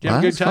week. You have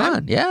a good time?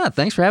 Fun. Yeah,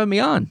 thanks for having me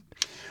on.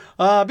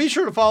 Be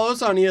sure to follow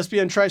us on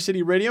ESPN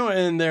Tri-City Radio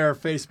and their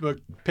Facebook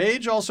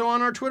page. Also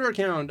on our Twitter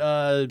account,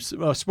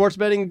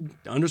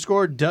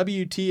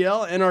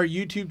 sportsbetting_WTL. And our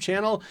YouTube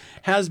channel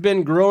has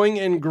been growing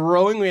and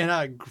growing. We had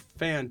a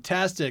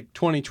fantastic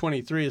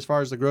 2023 as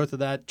far as the growth of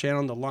that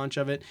channel and the launch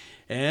of it.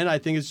 And I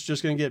think it's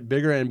just going to get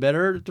bigger and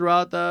better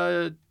throughout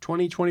the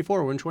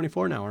 2024. We're in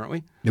 24 now, aren't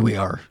we? We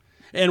are.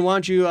 And why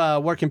don't you,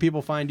 where can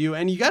people find you?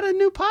 And you got a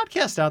new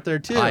podcast out there,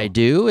 too. I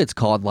do. It's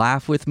called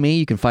Laugh With Me.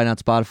 You can find it on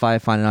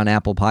Spotify, find it on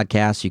Apple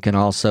Podcasts. You can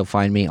also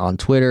find me on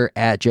Twitter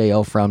at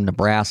JO from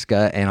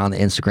Nebraska and on the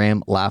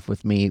Instagram, Laugh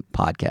With Me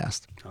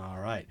Podcast. All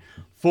right.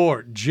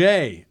 For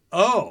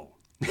J.O.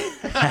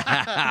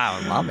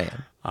 My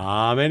man.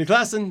 I'm Andy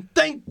Classen.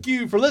 Thank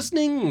you for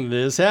listening.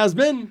 This has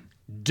been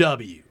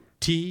WTL.